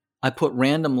when I put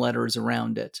random letters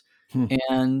around it.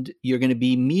 And you're going to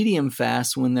be medium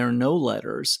fast when there are no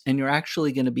letters, and you're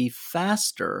actually going to be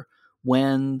faster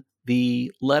when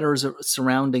the letters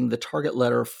surrounding the target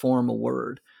letter form a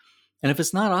word. And if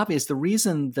it's not obvious, the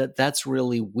reason that that's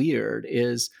really weird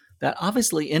is that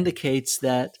obviously indicates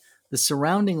that the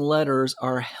surrounding letters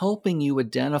are helping you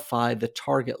identify the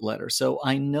target letter. So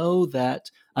I know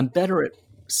that I'm better at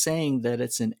saying that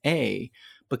it's an A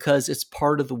because it's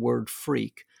part of the word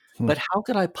freak. But how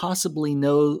could I possibly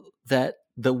know that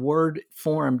the word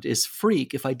formed is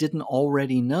freak if I didn't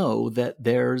already know that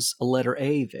there's a letter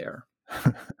A there?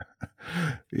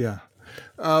 Yeah.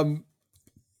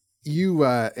 You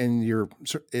in your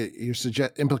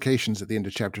suggest implications at the end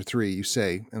of chapter 3, you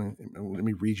say, and let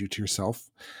me read you to yourself: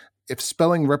 if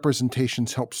spelling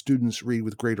representations help students read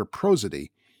with greater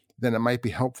prosody, then it might be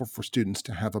helpful for students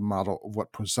to have a model of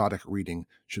what prosodic reading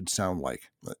should sound like.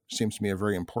 That seems to me a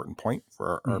very important point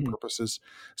for our purposes.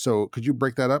 So could you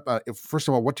break that up? First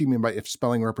of all, what do you mean by if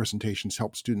spelling representations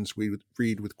help students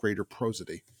read with greater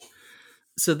prosody?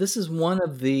 So this is one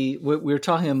of we were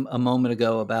talking a moment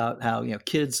ago about how,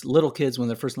 little kids, when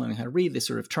they're first learning how to read, they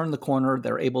sort of turn the corner.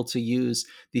 They're able to use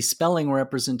these spelling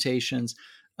representations.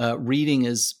 Reading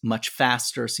is much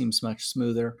faster, seems much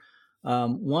smoother.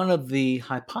 One of the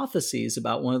hypotheses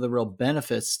about one of the real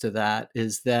benefits to that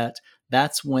is that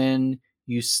that's when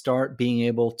you start being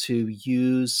able to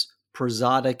use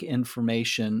prosodic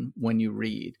information when you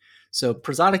read. So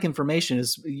prosodic information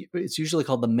it's usually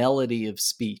called the melody of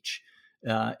speech.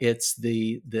 It's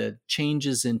the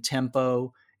changes in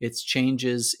tempo, it's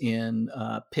changes in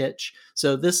pitch.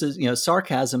 So this is,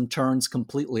 sarcasm turns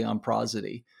completely on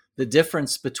prosody. The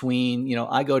difference between,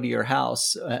 I go to your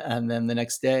house and then the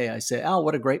next day I say, Al,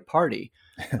 what a great party,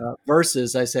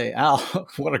 versus I say, Al,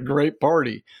 what a great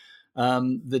party.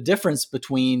 The difference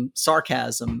between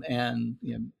sarcasm and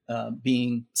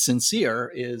being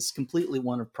sincere is completely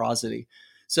one of prosody.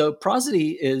 So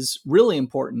prosody is really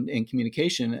important in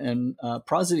communication, and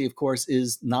prosody, of course,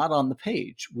 is not on the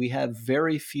page. We have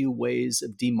very few ways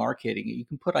of demarcating it. You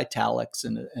can put italics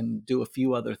and do a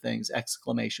few other things,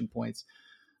 exclamation points,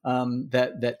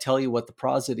 that tell you what the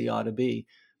prosody ought to be.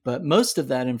 But most of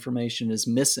that information is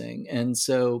missing. And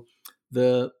so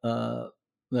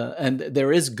and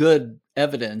there is good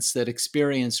evidence that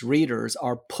experienced readers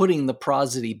are putting the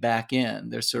prosody back in.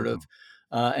 They're sort of,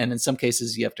 and in some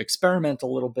cases you have to experiment a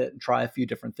little bit and try a few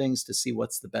different things to see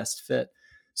what's the best fit.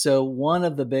 So one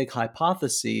of the big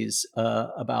hypotheses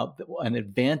about an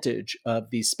advantage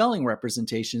of these spelling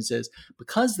representations is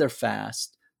because they're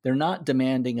fast, they're not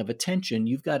demanding of attention.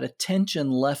 You've got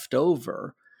attention left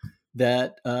over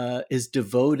that is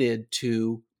devoted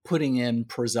to putting in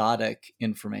prosodic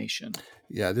information.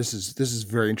 Yeah, this is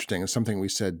very interesting. It's something we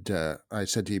said. I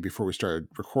said to you before we started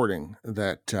recording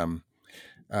that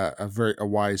a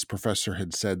wise professor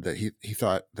had said that he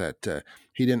thought that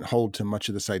he didn't hold to much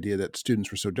of this idea that students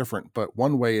were so different, but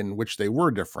one way in which they were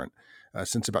different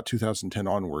since about 2010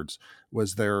 onwards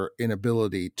was their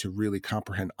inability to really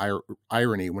comprehend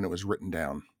irony when it was written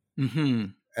down. Mm-hmm.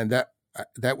 And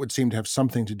that would seem to have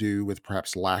something to do with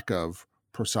perhaps lack of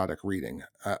prosodic reading.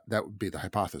 That would be the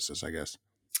hypothesis, I guess.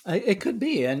 It could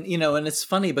be. And, and it's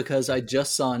funny because I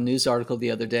just saw a news article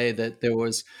the other day that there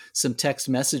was some text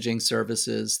messaging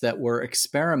services that were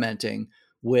experimenting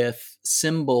with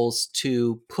symbols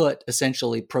to put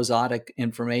essentially prosodic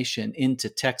information into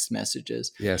text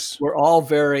messages. Yes. We're all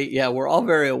very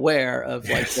aware of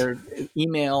like their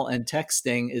email and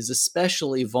texting is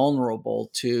especially vulnerable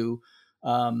to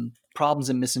problems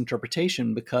and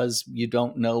misinterpretation because you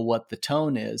don't know what the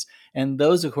tone is. And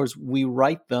those, of course, we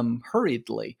write them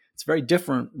hurriedly. It's very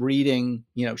different reading,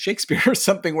 Shakespeare or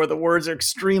something where the words are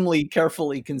extremely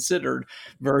carefully considered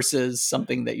versus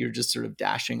something that you're just sort of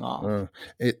dashing off.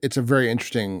 It's a very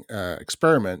interesting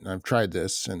experiment. I've tried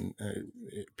this, and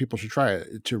people should try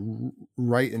it, to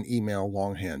write an email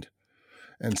longhand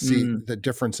and see the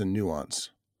difference in nuance.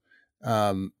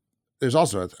 There's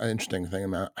also an interesting thing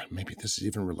about, maybe this is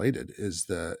even related, is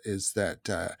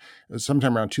that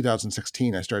sometime around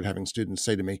 2016, I started having students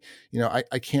say to me,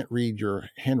 I can't read your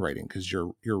handwriting because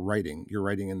you're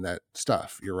writing in that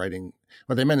stuff. You're writing.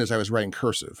 What they meant is I was writing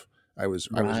cursive. I was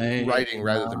writing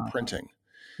rather than printing.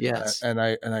 Yes. And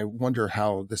I wonder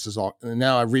how this is all. And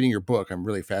now I'm reading your book. I'm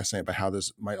really fascinated by how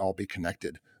this might all be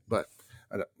connected. But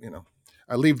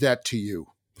I leave that to you.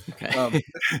 Okay.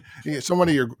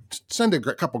 Send a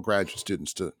couple graduate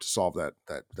students to solve that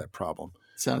problem.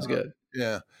 Sounds good.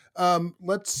 Yeah.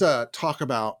 Let's talk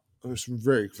about this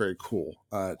very, very cool.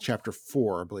 Chapter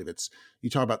 4, I believe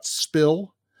you talk about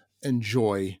spill and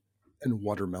joy and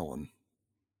watermelon.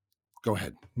 Go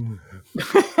ahead.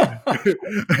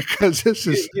 Because this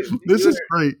is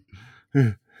great.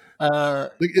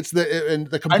 It's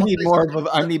the I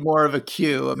need more of a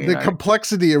cue. I mean, the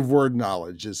complexity of word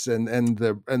knowledge is how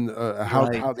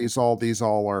these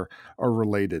all are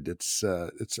related.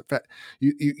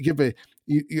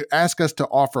 You ask us to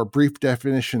offer a brief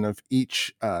definition of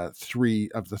each three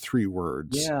of the three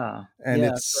words. Yeah, and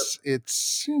it's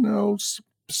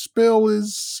spill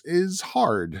is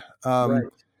hard.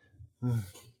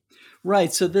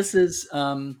 Right. So this is.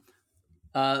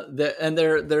 There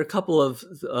are a couple of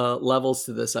levels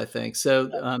to this, I think. So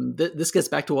this gets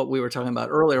back to what we were talking about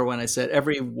earlier when I said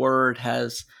every word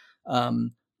has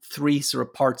three sort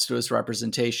of parts to its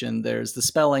representation. There's the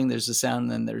spelling, there's the sound,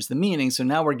 and then there's the meaning. So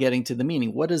now we're getting to the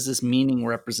meaning. What does this meaning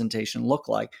representation look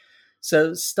like?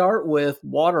 So start with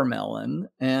watermelon.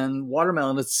 And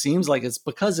watermelon, it seems like it's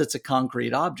because it's a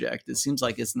concrete object. It seems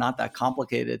like it's not that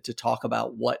complicated to talk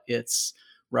about what its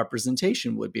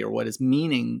representation would be or what its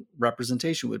meaning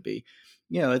representation would be.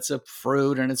 It's a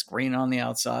fruit and it's green on the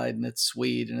outside and it's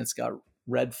sweet and it's got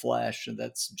red flesh and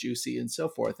that's juicy and so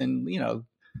forth. And,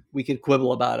 we could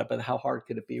quibble about it, but how hard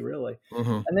could it be really?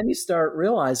 Mm-hmm. And then you start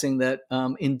realizing that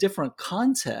in different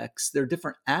contexts, there are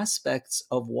different aspects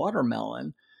of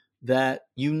watermelon that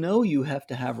you have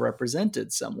to have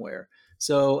represented somewhere.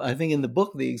 So I think in the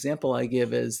book, the example I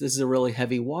give is this is a really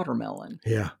heavy watermelon.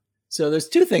 Yeah. So there's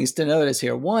two things to notice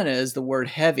here. One is the word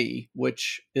heavy,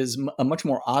 which is a much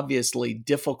more obviously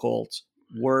difficult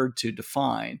word to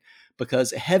define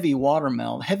because heavy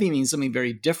watermelon, heavy means something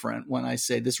very different when I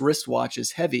say this wristwatch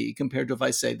is heavy compared to if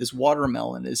I say this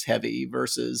watermelon is heavy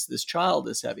versus this child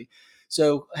is heavy.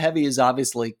 So heavy is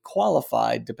obviously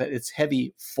qualified. It's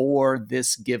heavy for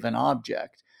this given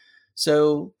object.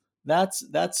 So that's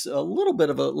a little bit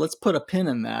of let's put a pin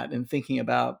in that and thinking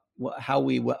about how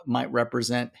we might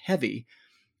represent heavy.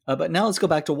 But now let's go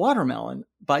back to watermelon.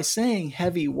 By saying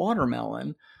heavy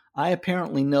watermelon, I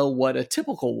apparently know what a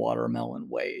typical watermelon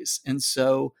weighs. And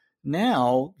so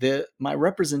now my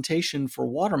representation for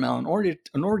watermelon,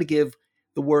 in order to give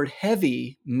the word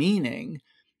heavy meaning,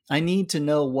 I need to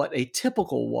know what a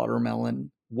typical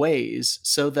watermelon weighs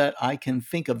so that I can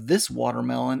think of this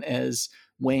watermelon as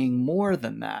weighing more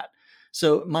than that.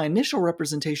 So my initial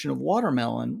representation of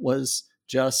watermelon was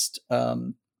just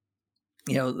the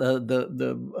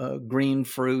green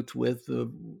fruit with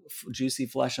the juicy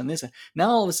flesh on this.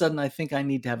 Now all of a sudden I think I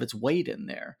need to have its weight in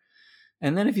there.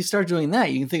 And then if you start doing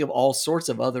that, you can think of all sorts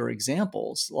of other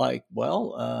examples like,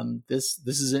 this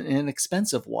is an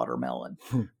inexpensive watermelon,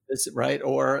 right?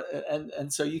 Or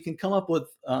and so you can come up with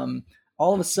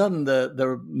all of a sudden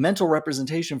the mental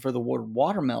representation for the word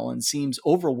watermelon seems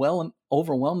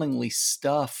overwhelmingly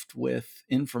stuffed with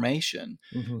information.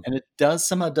 Mm-hmm. And it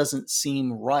somehow doesn't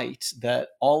seem right that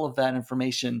all of that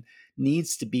information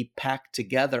needs to be packed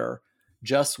together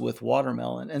just with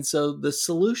watermelon. And so the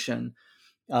solution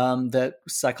that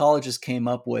psychologists came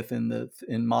up with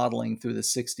in modeling through the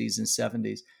 60s and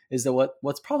 70s is that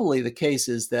what's probably the case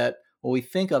is that what we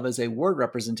think of as a word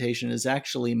representation is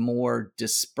actually more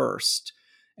dispersed.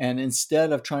 And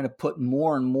instead of trying to put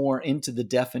more and more into the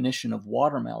definition of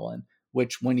watermelon,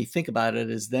 which when you think about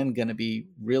it is then going to be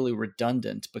really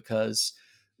redundant because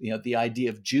the idea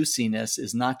of juiciness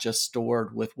is not just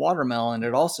stored with watermelon,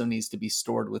 it also needs to be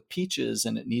stored with peaches,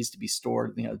 and it needs to be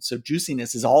stored, so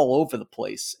juiciness is all over the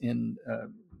place in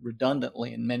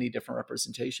redundantly in many different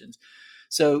representations.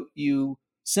 So you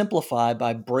simplify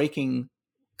by breaking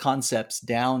concepts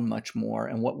down much more,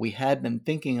 and what we had been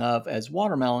thinking of as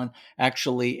watermelon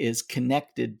actually is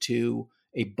connected to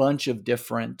a bunch of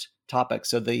different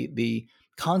topics. So the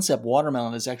concept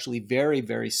watermelon is actually very,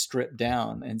 very stripped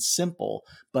down and simple,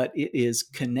 but it is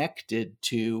connected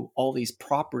to all these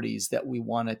properties that we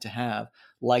want it to have,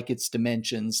 like its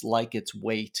dimensions, like its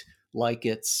weight, like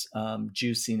its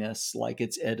juiciness, like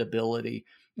its edibility.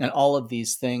 And all of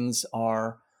these things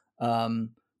are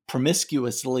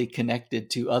promiscuously connected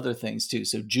to other things too.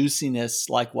 So juiciness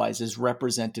likewise is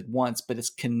represented once, but it's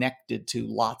connected to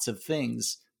lots of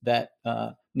things that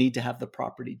need to have the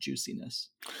property juiciness.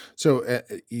 So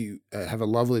you have a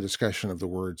lovely discussion of the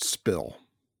word spill.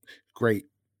 Great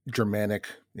Germanic,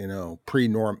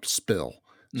 pre-norm spill.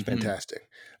 It's fantastic.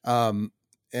 And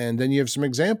then you have some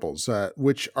examples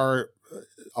which are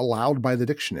allowed by the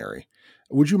dictionary.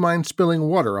 Would you mind spilling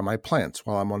water on my plants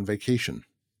while I'm on vacation?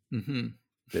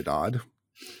 Bit odd.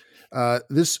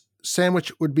 This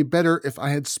sandwich would be better if I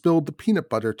had spilled the peanut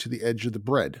butter to the edge of the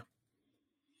bread.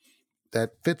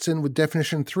 That fits in with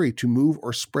definition 3, to move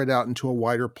or spread out into a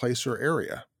wider place or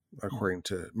area, according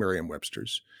to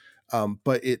Merriam-Webster's.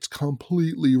 But it's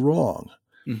completely wrong.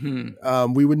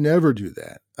 We would never do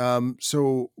that.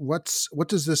 So what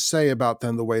does this say about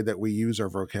then the way that we use our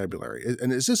vocabulary?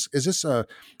 And is this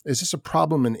a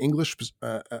problem in English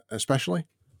especially?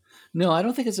 No, I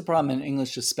don't think it's a problem in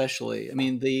English especially. I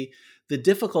mean, the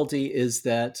difficulty is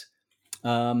that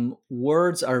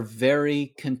words are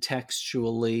very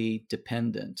contextually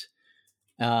dependent.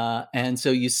 And so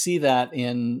you see that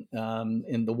in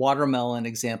the watermelon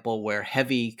example, where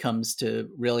heavy comes to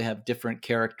really have different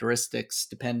characteristics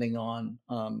depending on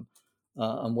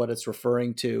what it's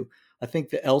referring to. I think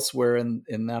that elsewhere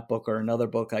in that book or another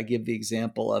book, I give the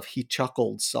example of he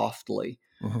chuckled softly.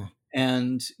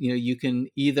 And you can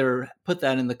either put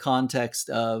that in the context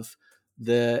of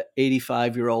the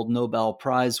 85-year-old Nobel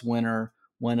Prize winner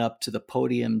went up to the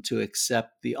podium to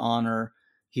accept the honor.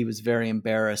 He was very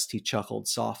embarrassed. He chuckled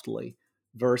softly,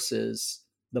 versus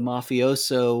the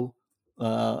mafioso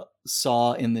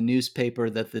saw in the newspaper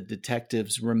that the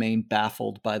detectives remained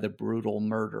baffled by the brutal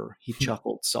murder. He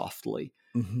chuckled softly.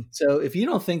 So if you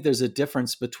don't think there's a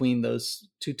difference between those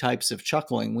two types of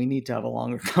chuckling, we need to have a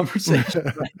longer conversation.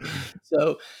 Right?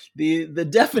 So the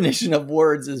definition of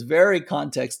words is very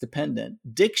context dependent.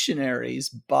 Dictionaries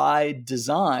by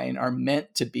design are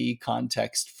meant to be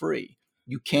context free.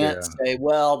 You can't say,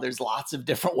 well, there's lots of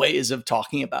different ways of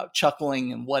talking about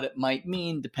chuckling and what it might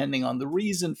mean depending on the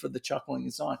reason for the chuckling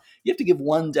and so on. You have to give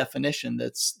one definition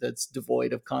that's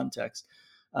devoid of context.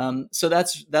 So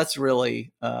that's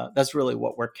really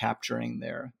what we're capturing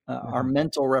there. Our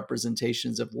mental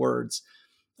representations of words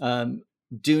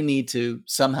do need to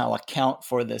somehow account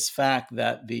for this fact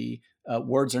that the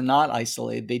words are not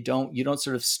isolated. You don't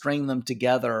sort of string them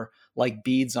together like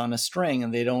beads on a string,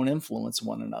 and they don't influence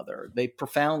one another. They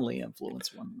profoundly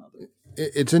influence one another.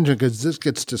 It's interesting because this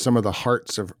gets to some of the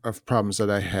hearts of problems that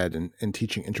I had in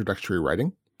teaching introductory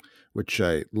writing, which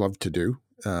I love to do.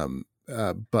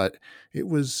 But it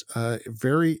was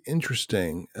very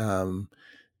interesting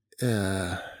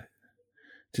to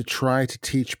try to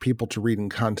teach people to read in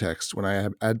context when I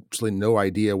have absolutely no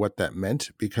idea what that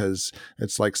meant, because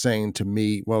it's like saying to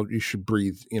me, well, you should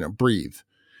breathe.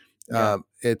 Yeah.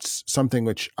 It's something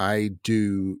which I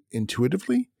do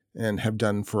intuitively and have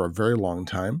done for a very long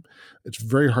time. It's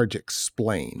very hard to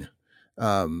explain.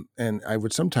 And I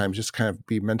would sometimes just kind of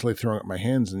be mentally throwing up my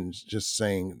hands and just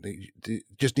saying, they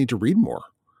just need to read more.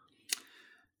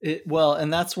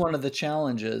 And that's one of the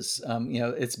challenges.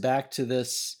 It's back to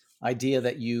this idea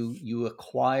that you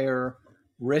acquire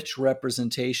rich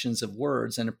representations of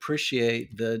words and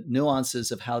appreciate the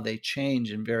nuances of how they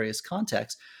change in various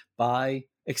contexts by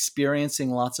experiencing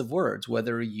lots of words,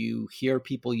 whether you hear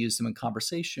people use them in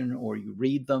conversation or you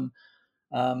read them.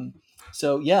 It's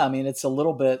a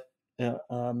little bit,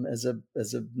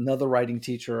 as another writing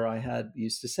teacher I had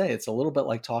used to say, it's a little bit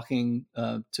like talking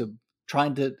to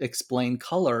trying to explain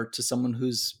color to someone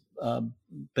who's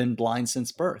been blind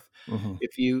since birth.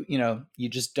 If you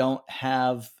just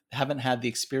haven't had the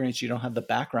experience, you don't have the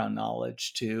background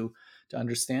knowledge to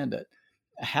understand it.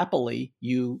 Happily,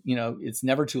 it's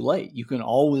never too late. You can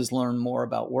always learn more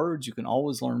about words. You can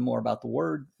always learn more about the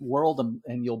world,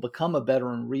 and you'll become a better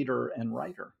reader and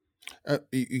writer.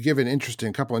 You give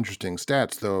a couple interesting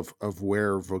stats, though, of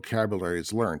where vocabulary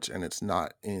is learnt, and it's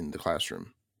not in the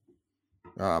classroom.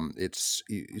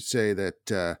 You say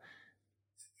that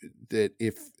that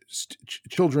if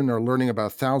children are learning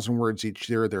about 1,000 words each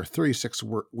year, there are 36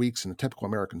 weeks in a typical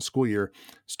American school year.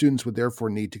 Students would therefore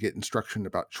need to get instruction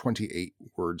about 28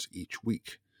 words each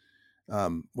week,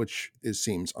 which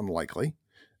seems unlikely.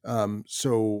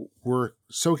 So we're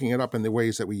soaking it up in the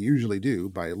ways that we usually do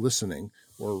by listening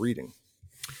or reading.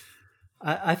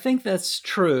 I think that's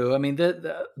true. I mean,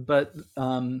 but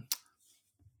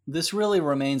this really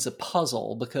remains a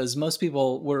puzzle because most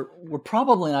people we're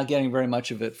probably not getting very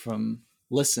much of it from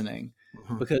listening,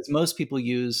 because most people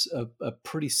use a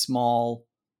pretty small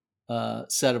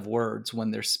set of words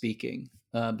when they're speaking.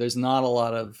 There's not a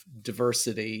lot of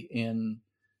diversity in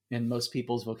most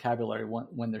people's vocabulary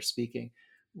when they're speaking.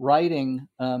 Writing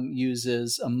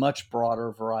uses a much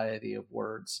broader variety of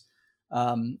words.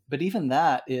 But even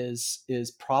that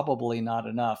is probably not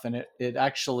enough. And it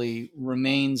actually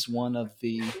remains one of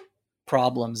the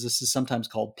problems. This is sometimes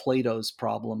called Plato's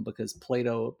problem, because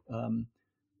Plato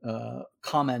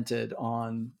commented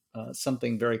on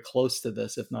something very close to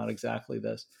this, if not exactly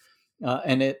this.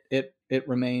 And it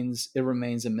remains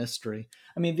a mystery.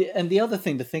 I mean, the other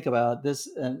thing to think about this,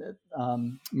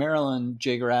 Marilyn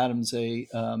Jager Adams, a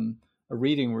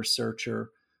reading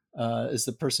researcher, is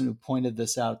the person who pointed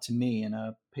this out to me in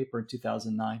a paper in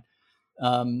 2009.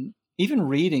 Even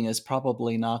reading is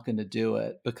probably not going to do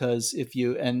it, because if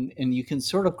you and you can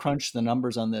sort of crunch the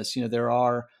numbers on this. You know, there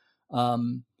are what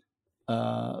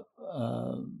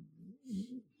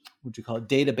do you call it,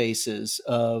 databases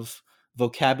of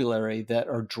vocabulary that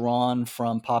are drawn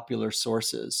from popular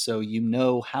sources. So you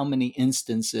know how many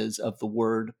instances of the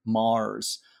word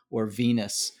Mars or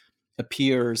Venus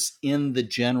appears in the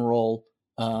general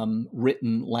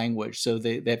written language. So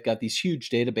they've got these huge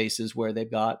databases where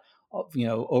they've got, you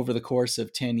know, over the course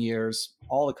of 10 years,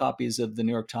 all the copies of the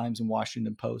New York Times and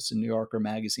Washington Post and New Yorker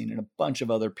magazine and a bunch of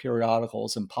other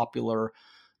periodicals and popular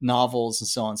novels and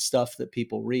so on, stuff that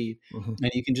people read.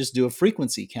 And you can just do a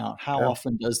frequency count. How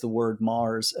often does the word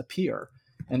Mars appear?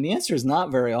 And the answer is not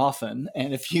very often.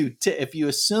 And if you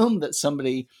assume that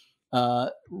somebody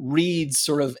reads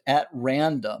sort of at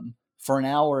random for an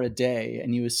hour a day,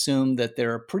 and you assume that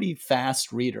they're a pretty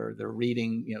fast reader, they're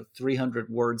reading, you know, 300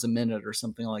 words a minute or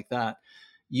something like that,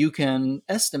 you can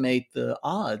estimate the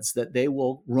odds that they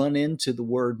will run into the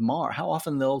word Mars, how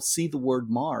often they'll see the word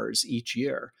Mars each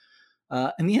year.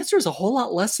 And the answer is a whole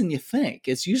lot less than you think.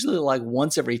 It's usually like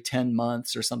once every 10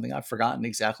 months or something. I've forgotten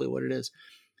exactly what it is.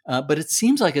 But it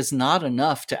seems like it's not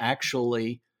enough to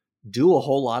actually do a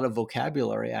whole lot of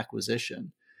vocabulary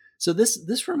acquisition. So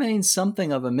this remains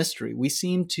something of a mystery. We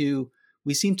seem to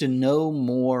know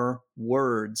more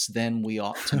words than we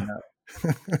ought to know.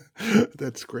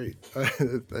 That's great.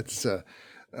 That's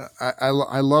I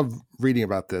love reading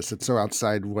about this. It's so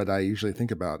outside what I usually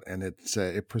think about, and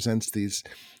it presents these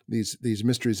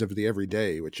mysteries of the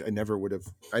everyday, which I never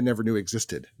knew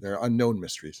existed. They're unknown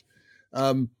mysteries.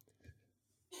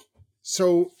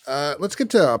 So let's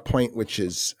get to a point which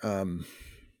is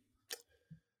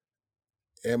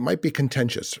it might be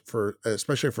contentious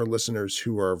especially for listeners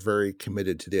who are very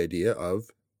committed to the idea of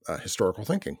historical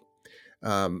thinking.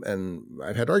 And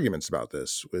I've had arguments about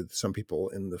this with some people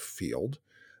in the field.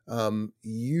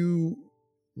 You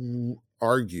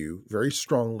argue very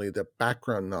strongly that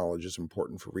background knowledge is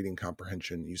important for reading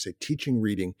comprehension. You say teaching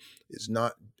reading is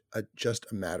not just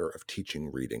a matter of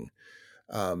teaching reading.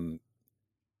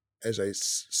 As I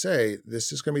say,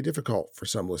 this is going to be difficult for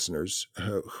some listeners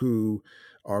who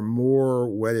are more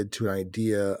wedded to an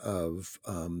idea of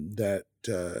that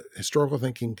historical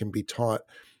thinking can be taught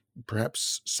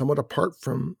perhaps somewhat apart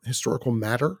from historical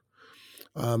matter,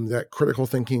 that critical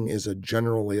thinking is a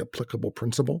generally applicable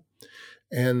principle,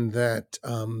 and that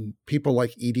people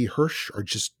like E.D. Hirsch are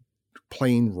just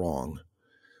plain wrong.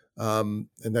 And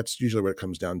that's usually what it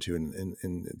comes down to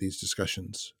in these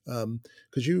discussions.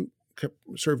 Could you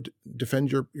sort of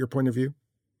defend your point of view?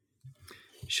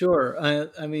 Sure.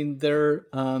 I mean, they're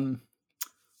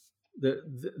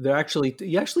actually,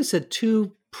 you actually said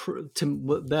two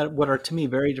what are to me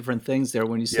very different things there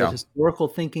when you said historical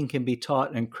thinking can be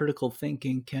taught and critical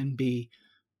thinking can be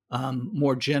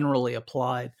more generally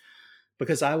applied.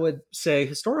 Because I would say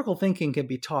historical thinking can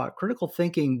be taught, critical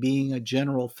thinking being a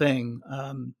general thing,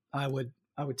 I would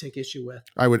take issue with.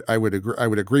 I would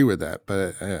agree with that,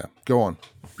 but go on.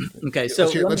 Okay, so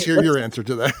let's hear your answer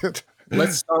to that.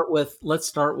 Let's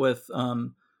start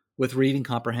with reading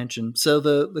comprehension. So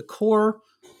the core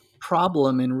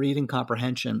problem in reading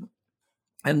comprehension,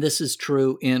 and this is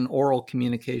true in oral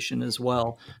communication as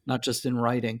well, not just in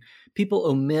writing, people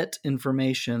omit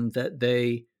information that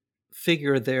they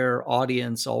figure their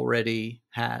audience already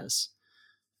has.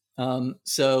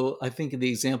 So I think the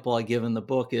example I give in the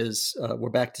book is we're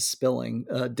back to spilling.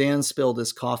 Dan spilled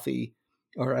his coffee,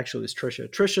 or actually it was Trisha.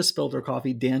 Trisha spilled her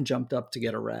coffee. Dan jumped up to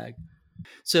get a rag.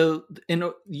 So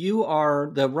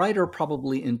the writer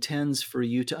probably intends for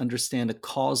you to understand a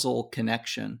causal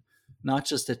connection, not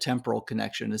just a temporal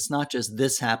connection. It's not just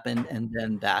this happened and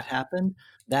then that happened.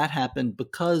 That happened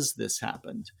because this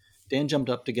happened. Dan jumped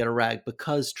up to get a rag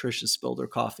because Trisha spilled her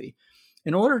coffee.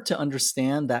 In order to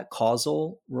understand that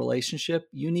causal relationship,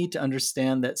 you need to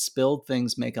understand that spilled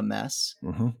things make a mess.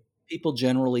 Mm-hmm. People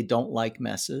generally don't like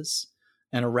messes,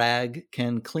 and a rag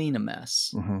can clean a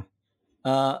mess.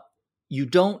 Mm-hmm. You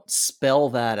don't spell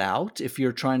that out if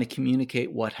you're trying to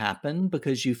communicate what happened,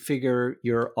 because you figure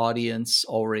your audience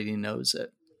already knows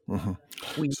it.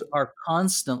 Mm-hmm. We are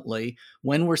constantly,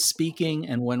 when we're speaking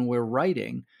and when we're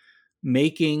writing,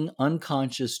 making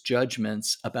unconscious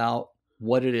judgments about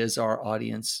what it is our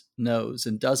audience knows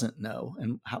and doesn't know,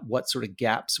 and what sort of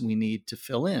gaps we need to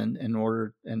fill in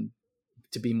order and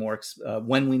to be more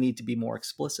when we need to be more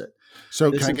explicit.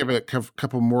 So can I give it a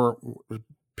couple more,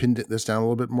 pin this down a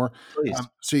little bit more? Please.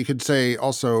 So you could say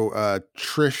also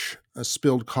Trish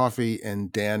spilled coffee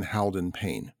and Dan howled in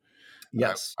pain.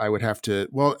 Yes. I would have to,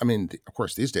 well, I mean, of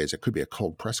course, these days it could be a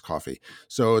cold press coffee.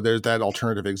 So there's that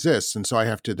alternative exists. And so I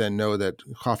have to then know that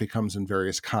coffee comes in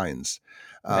various kinds.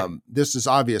 Right. This is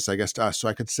obvious, I guess, to us. So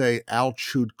I could say Al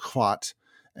chewed quat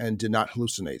and did not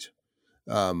hallucinate,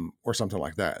 or something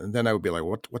like that. And then I would be like,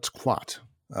 what's quat?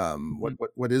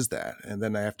 What is that? And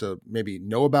then I have to maybe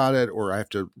know about it, or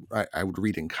I would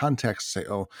read in context, say,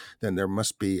 oh, then there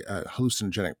must be a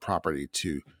hallucinogenic property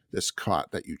to this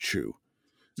quat that you chew.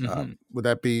 Would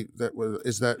that be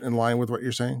is that in line with what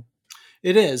you're saying?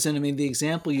 It is. And I mean, the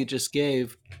example you just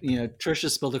gave,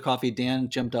 Trisha spilled her coffee, Dan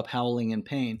jumped up howling in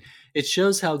pain. It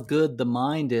shows how good the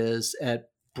mind is at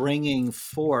bringing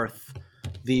forth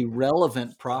the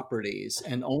relevant properties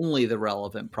and only the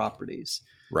relevant properties.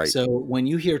 Right. So when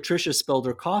you hear Trisha spilled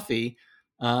her coffee,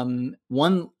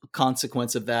 one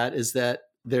consequence of that is that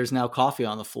there's now coffee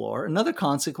on the floor. Another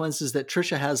consequence is that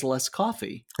Trisha has less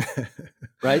coffee,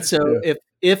 right? So yeah.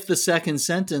 If the second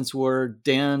sentence were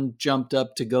Dan jumped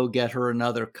up to go get her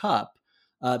another cup,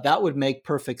 that would make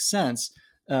perfect sense.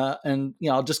 And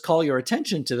I'll just call your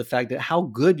attention to the fact that how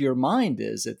good your mind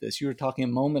is at this. You were talking a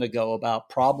moment ago about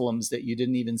problems that you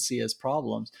didn't even see as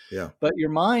problems. Yeah. But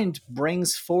your mind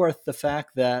brings forth the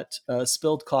fact that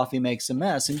spilled coffee makes a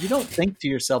mess. And you don't think to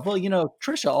yourself, well,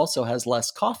 Trisha also has less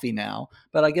coffee now,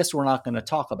 but I guess we're not going to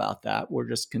talk about that. We're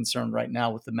just concerned right now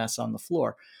with the mess on the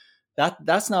floor.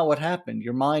 That's not what happened.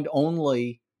 Your mind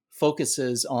only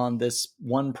focuses on this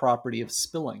one property of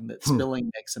spilling, that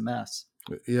spilling makes a mess.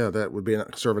 Yeah, that would be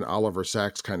sort of an Oliver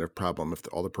Sacks kind of problem if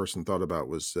all the person thought about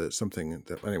was something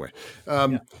that, anyway.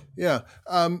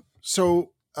 So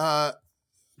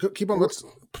keep on.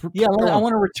 I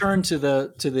want to return to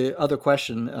the other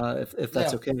question, if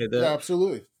that's okay.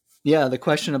 Absolutely. Yeah, the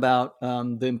question about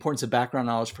the importance of background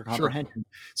knowledge for comprehension.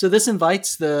 Sure. So this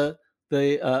invites the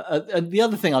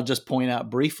other thing I'll just point out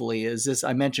briefly is this.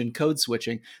 I mentioned code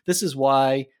switching. This is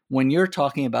why when you're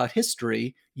talking about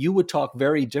history, you would talk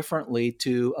very differently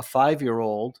to a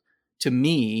 5-year-old, to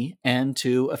me, and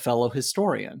to a fellow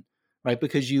historian, right?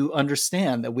 Because you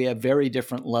understand that we have very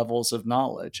different levels of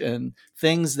knowledge, and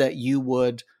things that you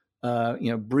would,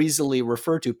 breezily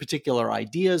refer to, particular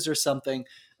ideas or something,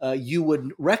 you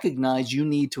would recognize you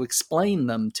need to explain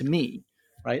them to me.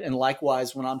 Right. And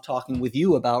likewise, when I'm talking with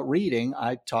you about reading,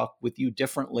 I talk with you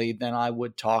differently than I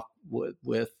would talk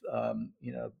with a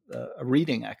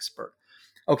reading expert.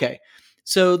 OK,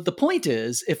 so the point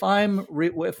is,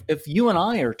 if you and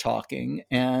I are talking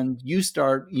and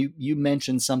you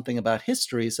mention something about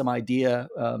history, some idea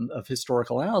of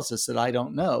historical analysis that I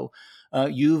don't know,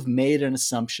 you've made an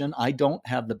assumption. I don't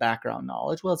have the background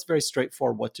knowledge. Well, it's very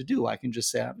straightforward what to do. I can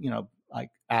just say, I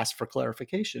ask for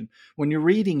clarification. When you're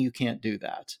reading, you can't do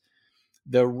that.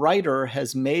 The writer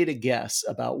has made a guess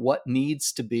about what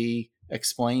needs to be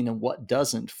explained and what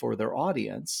doesn't for their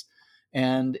audience.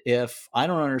 And if I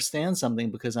don't understand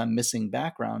something because I'm missing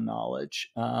background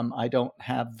knowledge, I don't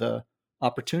have the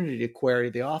opportunity to query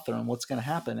the author. And what's going to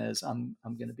happen is I'm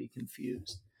going to be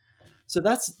confused. So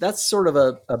that's sort of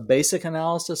a basic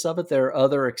analysis of it. There are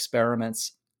other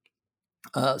experiments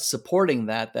supporting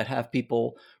that have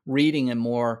people reading in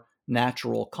more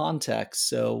natural context.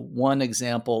 So one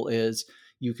example is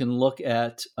you can look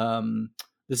at,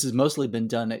 this has mostly been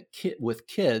done with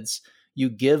kids. You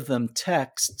give them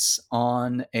texts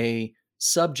on a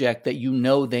subject that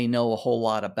they know a whole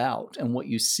lot about. And what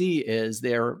you see is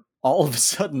they're all of a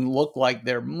sudden look like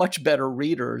they're much better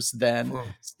readers than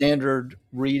standard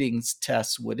reading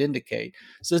tests would indicate.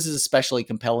 So this is especially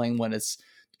compelling when it's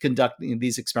conducting,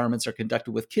 these experiments are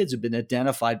conducted with kids who've been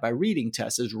identified by reading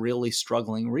tests as really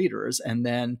struggling readers. And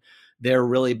then they're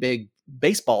really big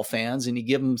baseball fans, and you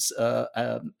give them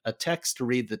a text to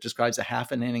read that describes a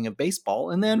half an inning of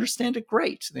baseball, and they understand it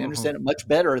great. They understand it much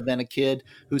better than a kid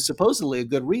who's supposedly a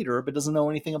good reader but doesn't know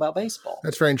anything about baseball.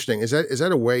 That's very interesting. Is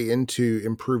that a way into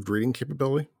improved reading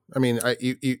capability? I mean, I'm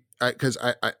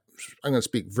going to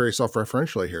speak very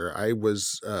self-referentially here. I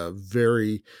was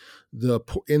in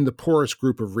the poorest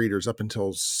group of readers up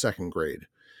until second grade,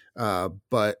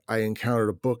 but I encountered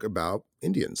a book about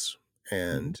Indians.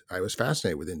 And I was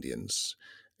fascinated with Indians.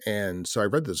 And so I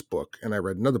read this book and I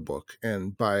read another book.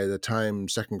 And by the time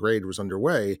second grade was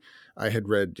underway, I had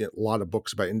read a lot of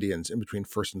books about Indians in between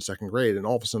first and second grade. And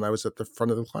all of a sudden I was at the front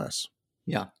of the class.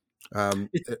 Yeah.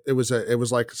 It was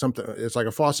like something, it's like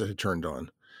a faucet had turned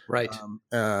on. Right.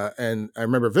 And I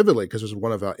remember vividly because it was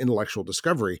one of intellectual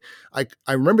discovery. I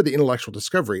remember the intellectual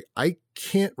discovery. I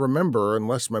can't remember,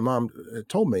 unless my mom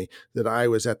told me, that I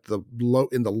was at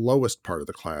in the lowest part of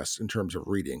the class in terms of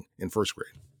reading in first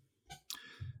grade.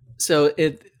 So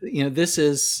this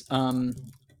is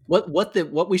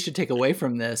what we should take away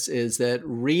from this is that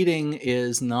reading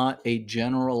is not a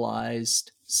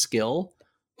generalized skill.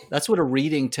 That's what a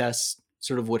reading test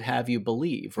sort of would have you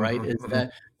believe, right? Is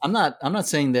that I'm not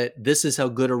saying that this is how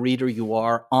good a reader you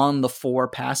are on the 4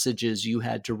 passages you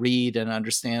had to read and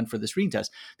understand for this reading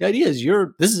test. The idea is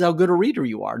this is how good a reader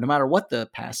you are, no matter what the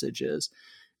passage is.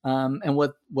 And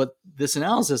what this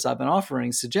analysis I've been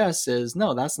offering suggests is,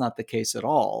 no, that's not the case at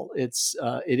all. It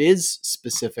is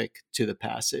specific to the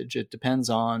passage. It depends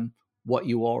on what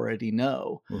you already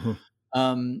know.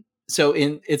 So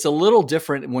it's a little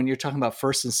different when you're talking about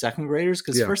first and second graders,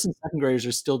 because first and second graders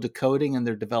are still decoding and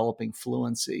they're developing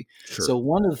fluency. Sure. So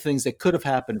one of the things that could have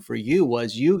happened for you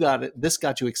was this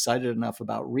got you excited enough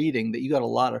about reading that you got a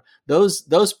lot of those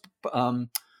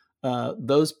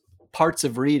parts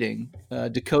of reading,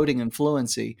 decoding and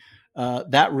fluency.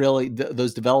 That really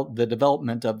the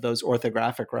development of those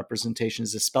orthographic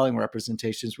representations, the spelling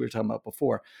representations we were talking about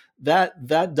before,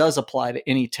 that does apply to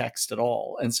any text at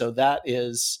all, and so that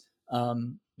is.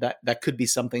 That could be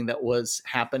something that was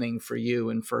happening for you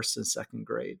in first and second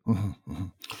grade.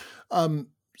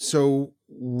 So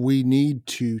we need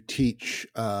to teach.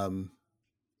 In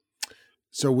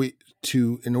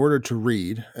order to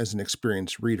read as an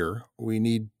experienced reader, we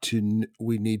need to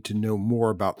know more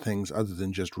about things other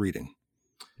than just reading.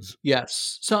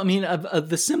 Yes. So, I mean, of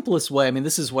the simplest way, I mean,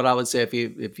 this is what I would say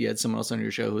if you had someone else on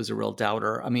your show who's a real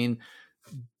doubter. I mean,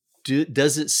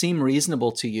 does it seem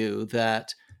reasonable to you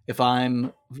that if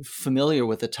I'm familiar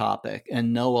with a topic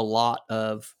and know a lot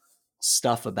of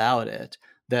stuff about it,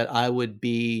 that I would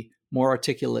be more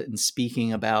articulate in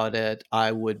speaking about it?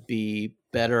 I would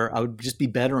just be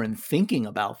better in thinking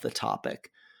about the topic.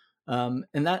 And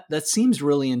that seems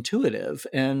really intuitive.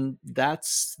 And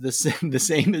that's the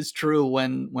same is true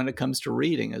when it comes to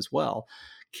reading as well.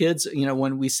 Kids,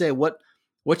 when we say, what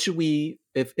should we,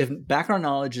 if background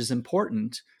knowledge is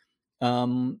important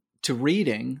to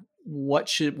reading, what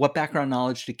background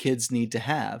knowledge do kids need to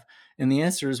have? And the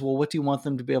answer is, well, what do you want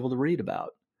them to be able to read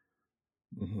about?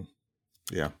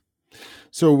 Yeah.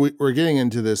 So we're getting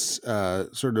into this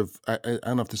sort of, I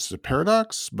don't know if this is a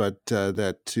paradox, but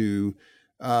that to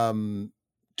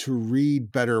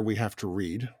read better, we have to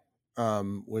read,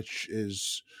 which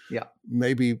is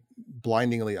maybe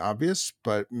blindingly obvious,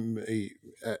 but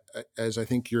as I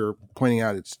think you're pointing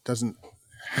out,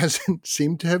 hasn't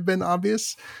seemed to have been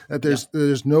obvious that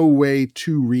there's no way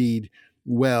to read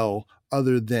well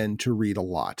other than to read a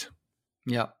lot.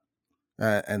 Yeah.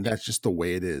 And that's just the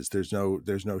way it is. There's no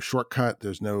shortcut.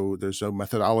 There's no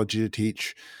methodology to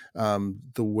teach. The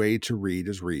way to read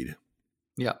is read.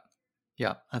 Yeah.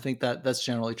 Yeah. I think that's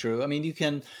generally true. I mean, you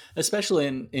can, especially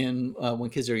in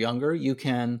when kids are younger,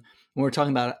 when we're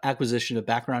talking about acquisition of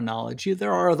background knowledge,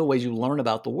 there are other ways you learn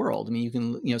about the world. I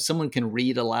mean, someone can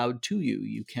read aloud to you.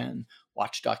 You can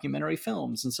watch documentary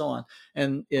films and so on.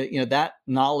 And, that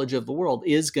knowledge of the world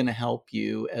is going to help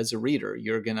you as a reader.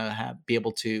 You're going to be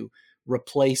able to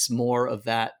replace more of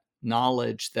that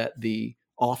knowledge that the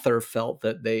author felt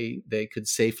that they could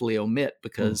safely omit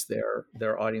because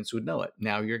their audience would know it.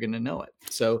 Now you're going to know it.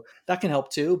 So that can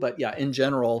help too. But yeah, in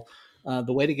general,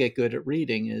 the way to get good at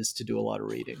reading is to do a lot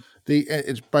of reading.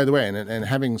 It's by the way, and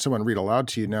having someone read aloud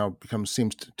to you now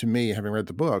seems to me, having read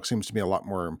the book, seems to be a lot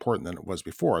more important than it was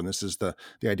before. And this is the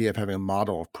idea of having a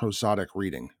model of prosodic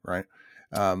reading, right?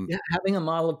 Yeah, having a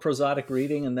model of prosodic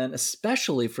reading, and then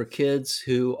especially for kids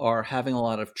who are having a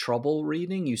lot of trouble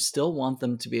reading, you still want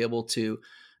them to be able to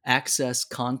access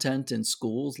content in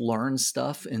schools, learn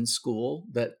stuff in school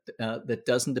that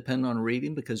doesn't depend on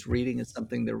reading, because reading is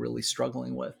something they're really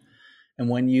struggling with. And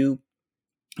when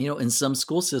in some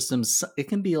school systems, it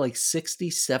can be like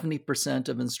 60-70%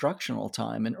 of instructional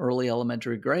time in early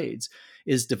elementary grades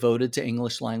is devoted to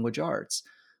English language arts.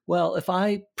 Well, if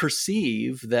I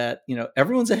perceive that,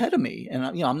 everyone's ahead of me and,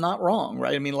 I'm not wrong,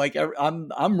 right? I mean, like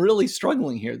I'm really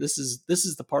struggling here. This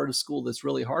is the part of school that's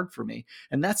really hard for me.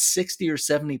 And that's 60 or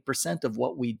 70% of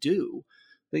what we do.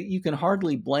 But you can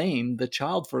hardly blame the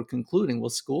child for concluding, well,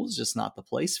 school's just not the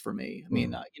place for me. I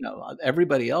mean,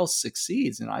 everybody else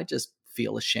succeeds and I just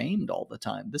feel ashamed all the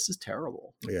time. This is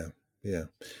terrible. Yeah. Yeah.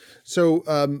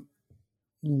 So,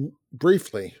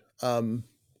 briefly,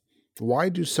 why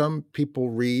do some people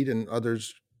read and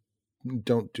others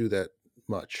don't do that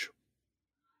much?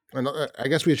 And I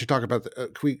guess we should talk about can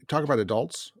we talk about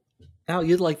adults? Al,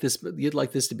 you'd like this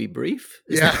to be brief?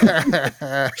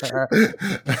 Yeah.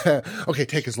 Okay,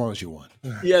 take as long as you want.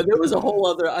 Yeah, there was I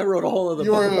wrote a whole other book.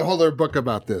 You wrote a whole other book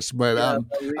about this, but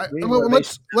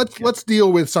let's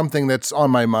deal with something that's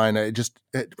on my mind. I just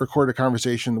recorded a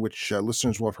conversation which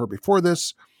listeners will have heard before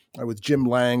this with Jim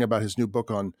Lang about his new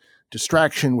book on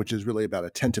distraction, which is really about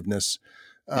attentiveness.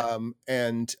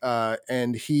 And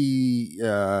he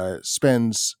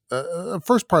spends the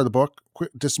first part of the book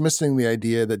dismissing the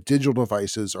idea that digital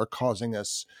devices are causing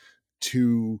us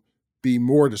to be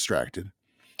more distracted.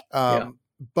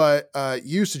 But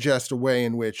you suggest a way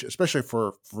in which, especially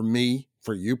for me,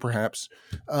 for you perhaps,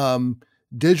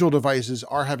 digital devices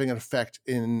are having an effect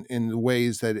in the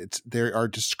ways that they are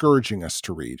discouraging us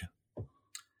to read.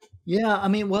 Yeah, I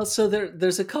mean, well, so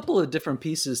there's a couple of different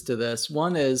pieces to this.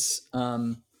 One is,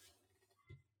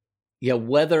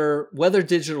 whether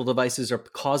digital devices are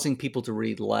causing people to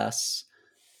read less.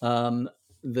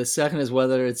 The second is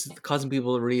whether it's causing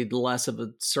people to read less of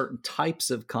certain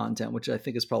types of content, which I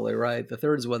think is probably right. The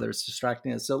third is whether it's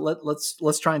distracting us. So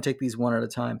let's try and take these one at a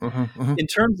time. In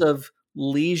terms of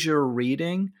leisure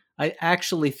reading, I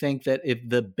actually think that if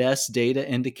the best data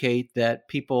indicate that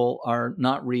people are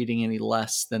not reading any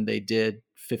less than they did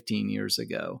 15 years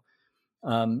ago,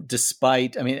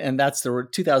 despite, I mean, and that's the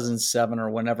 2007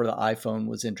 or whenever the iPhone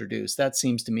was introduced. That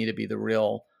seems to me to be the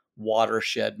real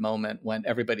watershed moment when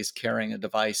everybody's carrying a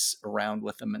device around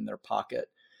with them in their pocket.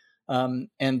 And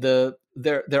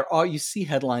you see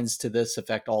headlines to this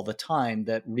effect all the time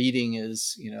that reading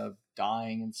is,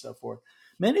 dying and so forth.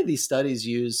 Many of these studies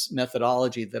use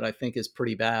methodology that I think is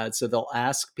pretty bad. So they'll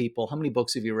ask people, how many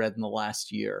books have you read in the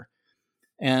last year?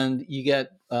 And you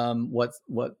get what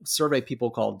survey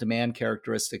people call demand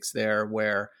characteristics there,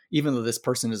 where even though this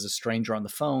person is a stranger on the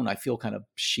phone, I feel kind of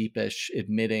sheepish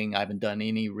admitting I haven't done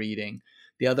any reading.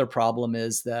 The other problem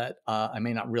is that I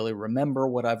may not really remember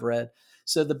what I've read.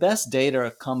 So the best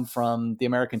data come from the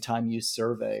American Time Use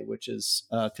Survey, which is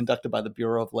conducted by the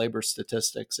Bureau of Labor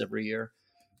Statistics every year.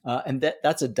 And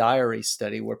that's a diary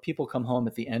study where people come home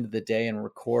at the end of the day and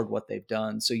record what they've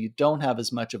done. So you don't have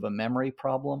as much of a memory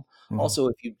problem. Mm-hmm. Also,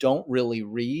 if you don't really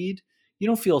read, you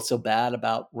don't feel so bad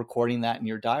about recording that in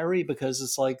your diary, because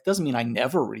it's like, doesn't mean I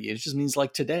never read. It just means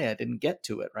like today I didn't get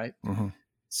to it, right? Mm-hmm.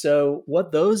 So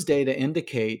what those data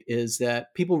indicate is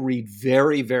that people read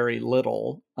very, very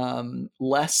little,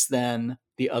 less than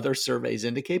the other surveys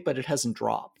indicate, but it hasn't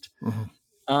dropped. Mm-hmm.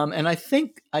 And I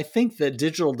think that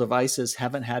digital devices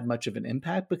haven't had much of an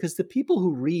impact because the people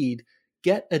who read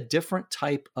get a different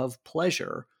type of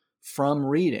pleasure from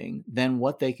reading than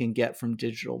what they can get from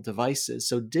digital devices.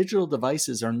 So digital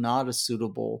devices are not a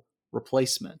suitable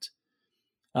replacement.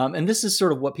 And this is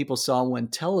sort of what people saw when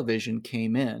television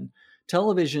came in.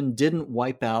 Television didn't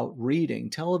wipe out reading.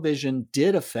 Television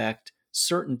did affect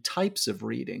certain types of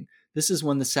reading. This is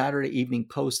when the Saturday Evening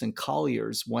Post and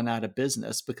Collier's went out of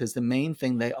business because the main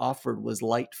thing they offered was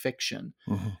light fiction.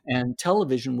 Mm-hmm. And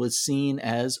television was seen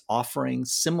as offering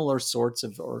similar sorts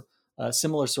of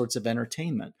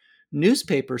entertainment.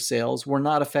 Newspaper sales were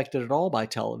not affected at all by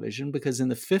television because in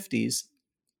the 50s,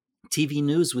 TV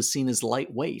news was seen as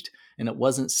lightweight and it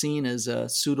wasn't seen as a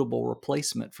suitable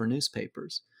replacement for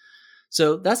newspapers.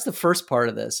 So that's the first part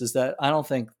of this, is that I don't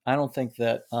think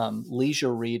that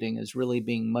leisure reading is really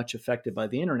being much affected by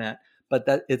the internet, but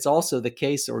that it's also the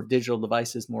case, or digital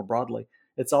devices more broadly.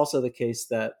 It's also the case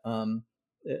that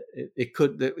it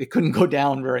couldn't go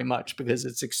down very much because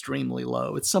it's extremely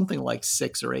low. It's something like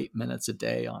 6 or 8 minutes a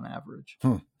day on average.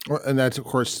 Well, and that's of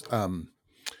course, I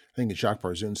think Jacques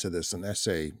Barzun said this in an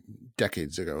essay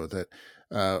decades ago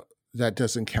that that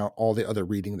doesn't count all the other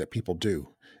reading that people do.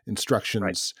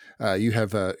 Instructions. You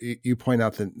have you point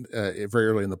out that very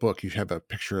early in the book, you have a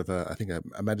picture of I think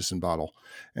a medicine bottle,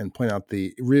 and point out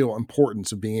the real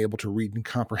importance of being able to read and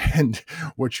comprehend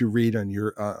what you read on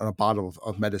on a bottle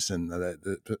of medicine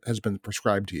that has been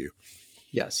prescribed to you.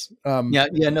 Yes.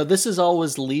 No, this is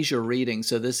always leisure reading.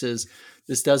 So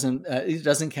it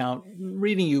doesn't count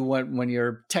reading you when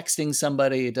you're texting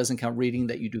somebody. It doesn't count reading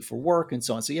that you do for work and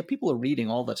so on. So yeah, people are reading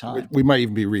all the time. We might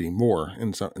even be reading more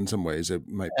in some ways. It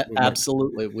might.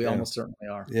 Absolutely. We almost certainly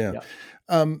are. Yeah.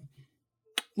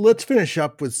 Let's finish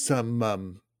up with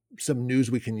some news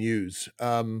we can use.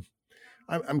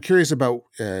 I'm curious about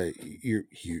you're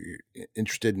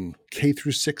interested in K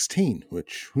through 16,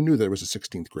 which who knew there was a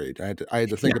 16th grade? I had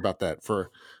to think about that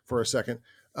for a second.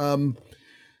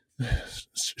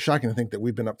 Shocking to think that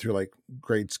we've been up through like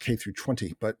grades K through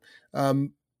 20, but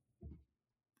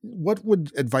what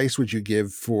advice would you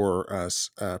give for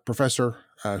a professor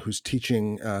who's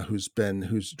teaching, who's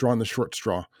drawn the short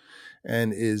straw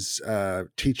and is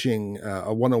teaching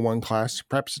a 101 class?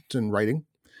 Perhaps it's in writing.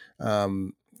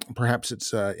 Perhaps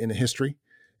it's in a history,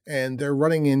 and they're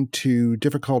running into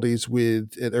difficulties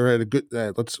with. They're at a good.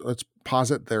 Let's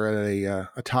posit they're at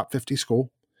a top 50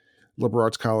 school, liberal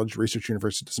arts college, research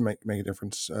university. Doesn't make a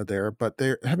difference there, but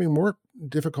they're having more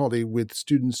difficulty with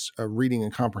students reading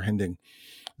and comprehending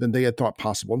than they had thought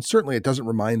possible, and certainly it doesn't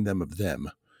remind them of them,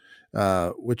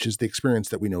 which is the experience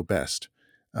that we know best,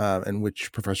 and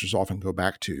which professors often go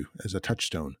back to as a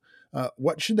touchstone.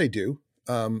 What should they do?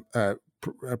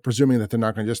 Presuming that they're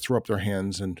not going to just throw up their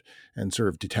hands and sort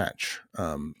of detach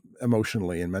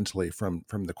emotionally and mentally from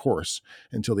the course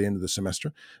until the end of the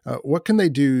semester. What can they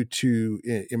do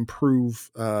to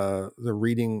improve the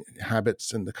reading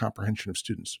habits and the comprehension of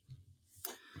students?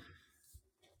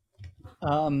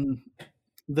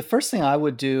 The first thing I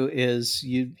would do is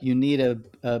you need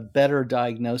a better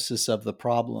diagnosis of the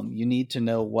problem. You need to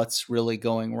know what's really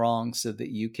going wrong so that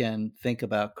you can think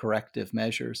about corrective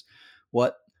measures.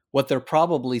 What they're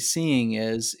probably seeing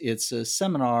is it's a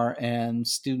seminar and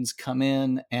students come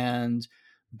in and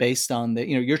based on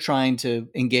you're trying to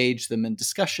engage them in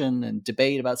discussion and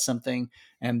debate about something.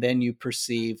 And then you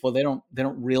perceive, well, they don't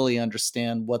really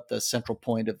understand what the central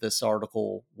point of this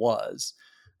article was.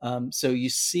 So you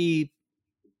see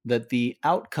that the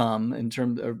outcome in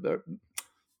terms of,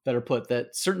 better put,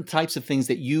 that certain types of things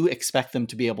that you expect them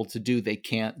to be able to do, they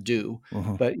can't do.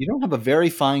 Uh-huh. But you don't have a very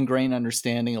fine-grained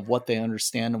understanding of what they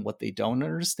understand and what they don't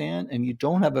understand. And you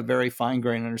don't have a very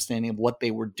fine-grained understanding of what they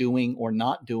were doing or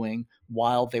not doing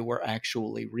while they were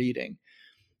actually reading.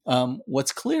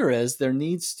 What's clear is there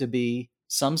needs to be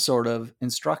some sort of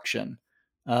instruction.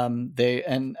 And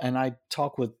I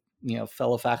talk with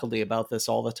fellow faculty about this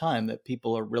all the time, that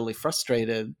people are really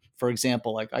frustrated. For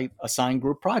example, like I assign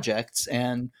group projects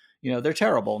and, they're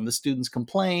terrible and the students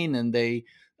complain and my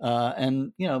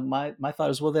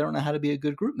thought is, well, they don't know how to be a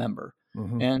good group member.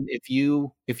 Mm-hmm. And if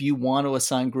you want to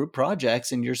assign group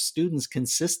projects and your students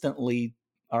consistently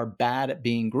are bad at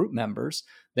being group members,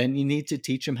 then you need to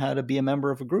teach them how to be a member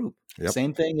of a group. Yep.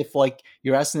 Same thing if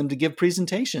you're asking them to give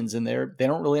presentations and they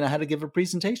don't really know how to give a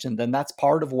presentation, then that's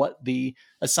part of what the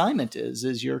assignment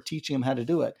is you're teaching them how to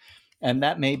do it. And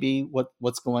that may be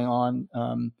what's going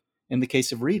on in the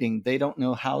case of reading. They don't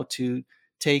know how to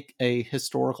take a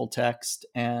historical text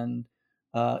and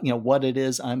what it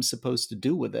is I'm supposed to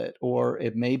do with it. Or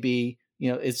it may be,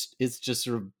 it's just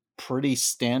sort of pretty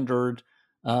standard.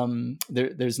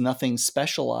 There's nothing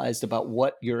specialized about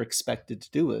what you're expected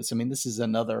to do with this. I mean, this is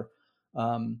another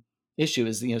issue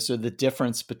is, so the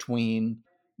difference between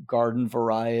garden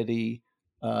variety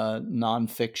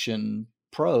nonfiction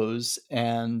prose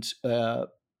and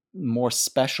more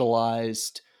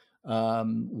specialized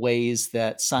ways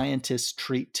that scientists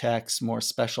treat text, more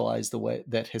specialized the way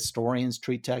that historians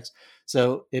treat text.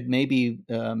 So it may be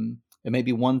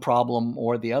one problem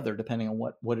or the other, depending on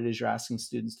what it is you're asking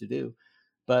students to do.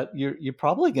 But you're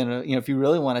probably going to, if you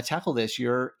really want to tackle this,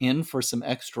 you're in for some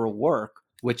extra work,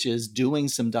 which is doing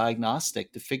some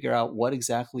diagnostic to figure out what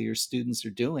exactly your students are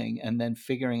doing and then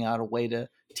figuring out a way to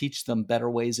teach them better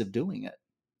ways of doing it.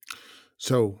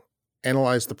 So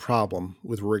analyze the problem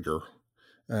with rigor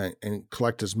and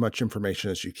collect as much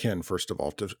information as you can, first of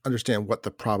all, to understand what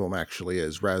the problem actually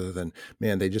is, rather than,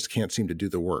 man, they just can't seem to do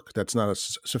the work. That's not a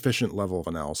sufficient level of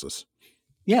analysis.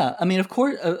 Yeah, I mean, of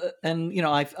course, and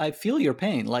I feel your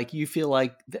pain. Like you feel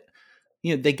like,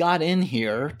 they got in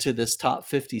here to this top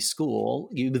 50 school.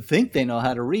 You would think they know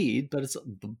how to read,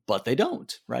 but they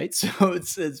don't, right? So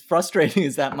it's as frustrating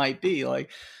as that might be.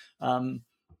 Like,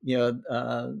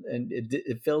 and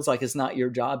it feels like it's not your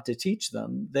job to teach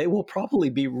them, they will probably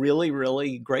be really,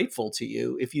 really grateful to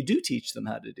you if you do teach them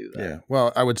how to do that. Yeah.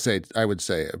 Well, I would say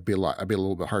I'd be a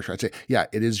little bit harsher. I'd say, yeah,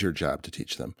 it is your job to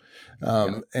teach them.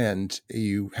 And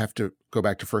you have to go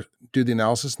back to do the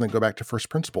analysis and then go back to first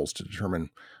principles to determine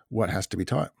what has to be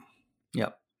taught.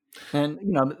 Yep. And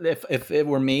if it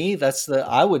were me,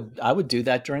 I would do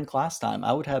that during class time.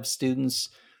 I would have students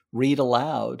read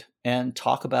aloud and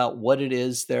talk about what it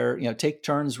is take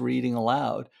turns reading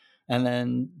aloud, and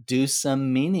then do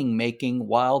some meaning making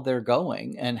while they're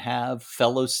going, and have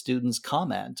fellow students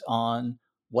comment on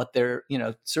what they're,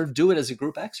 sort of do it as a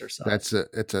group exercise. That's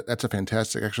a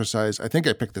fantastic exercise. I think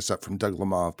I picked this up from Doug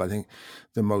Lemov, but I think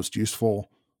the most useful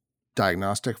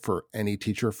diagnostic for any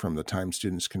teacher from the time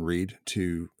students can read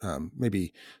to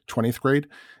maybe 20th grade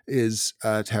is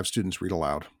to have students read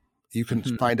aloud. You can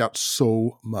find out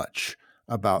so much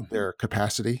about their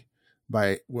capacity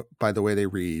by the way they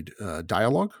read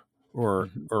dialogue or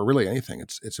really anything.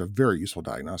 It's a very useful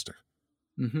diagnostic.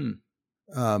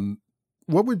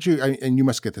 What would you, and you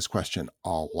must get this question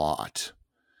a lot,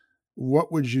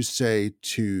 what would you say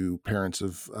to parents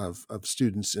of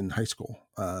students in high school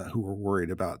who are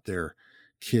worried about their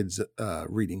kids'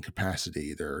 reading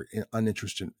capacity, their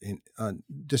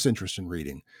disinterest in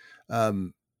reading?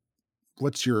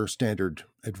 What's your standard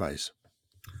advice?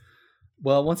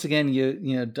 Well, once again,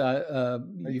 you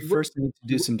first need to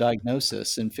do some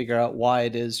diagnosis and figure out why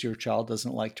it is your child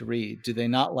doesn't like to read. Do they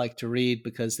not like to read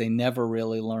because they never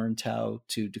really learned how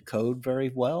to decode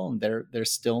very well, and they're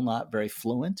still not very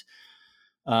fluent?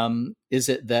 Is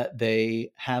it that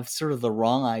they have sort of the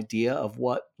wrong idea of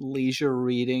what leisure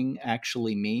reading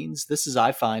actually means? This is,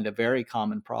 I find, a very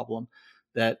common problem,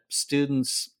 that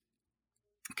students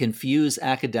confuse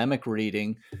academic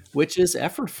reading, which is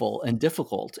effortful and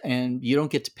difficult, and you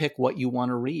don't get to pick what you want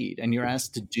to read, and you're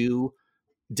asked to do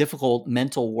difficult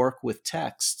mental work with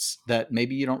texts that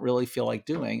maybe you don't really feel like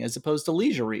doing, as opposed to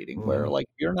leisure reading, where if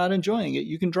you're not enjoying it,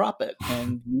 you can drop it,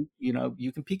 and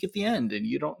you can peek at the end, and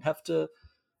you don't have to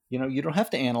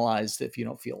analyze if you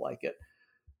don't feel like it.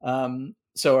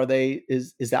 So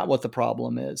is that what the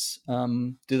problem is?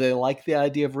 Do they like the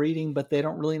idea of reading, but they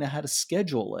don't really know how to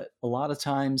schedule it? A lot of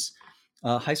times,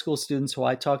 high school students who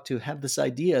I talk to have this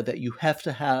idea that you have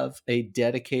to have a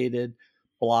dedicated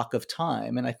block of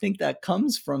time. And I think that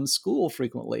comes from school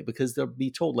frequently, because they'll be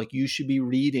told, you should be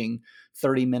reading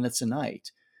 30 minutes a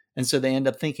night. And so they end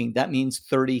up thinking that means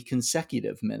 30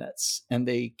 consecutive minutes, and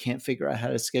they can't figure out how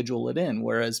to schedule it in.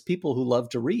 Whereas people who love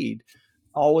to read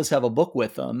always have a book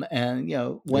with them. And,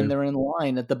 when they're in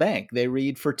line at the bank, they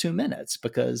read for 2 minutes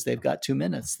because they've got 2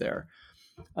 minutes there.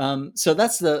 So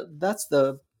that's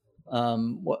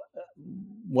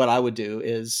what I would do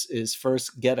is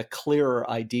first get a clearer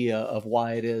idea of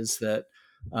why it is that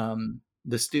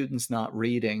the student's not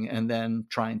reading, and then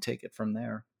try and take it from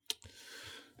there.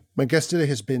 My guest today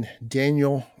has been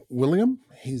Daniel William.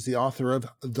 He's the author of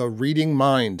The Reading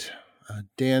Mind.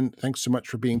 Dan, thanks so much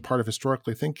for being part of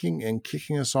Historically Thinking and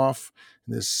kicking us off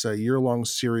in this year-long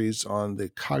series on the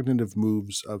cognitive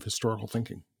moves of historical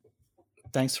thinking.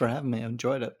 Thanks for having me. I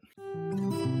enjoyed it.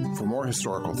 For more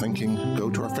historical thinking, go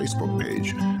to our Facebook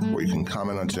page, where you can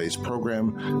comment on today's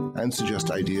program and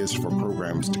suggest ideas for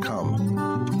programs to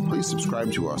come. Please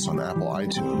subscribe to us on Apple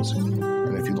iTunes.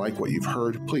 And if you like what you've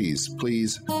heard, please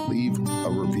leave a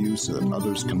review so that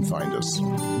others can find us.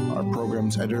 Our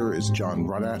program's editor is John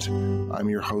Rudat. I'm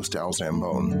your host, Al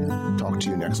Zambone. Talk to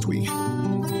you next week.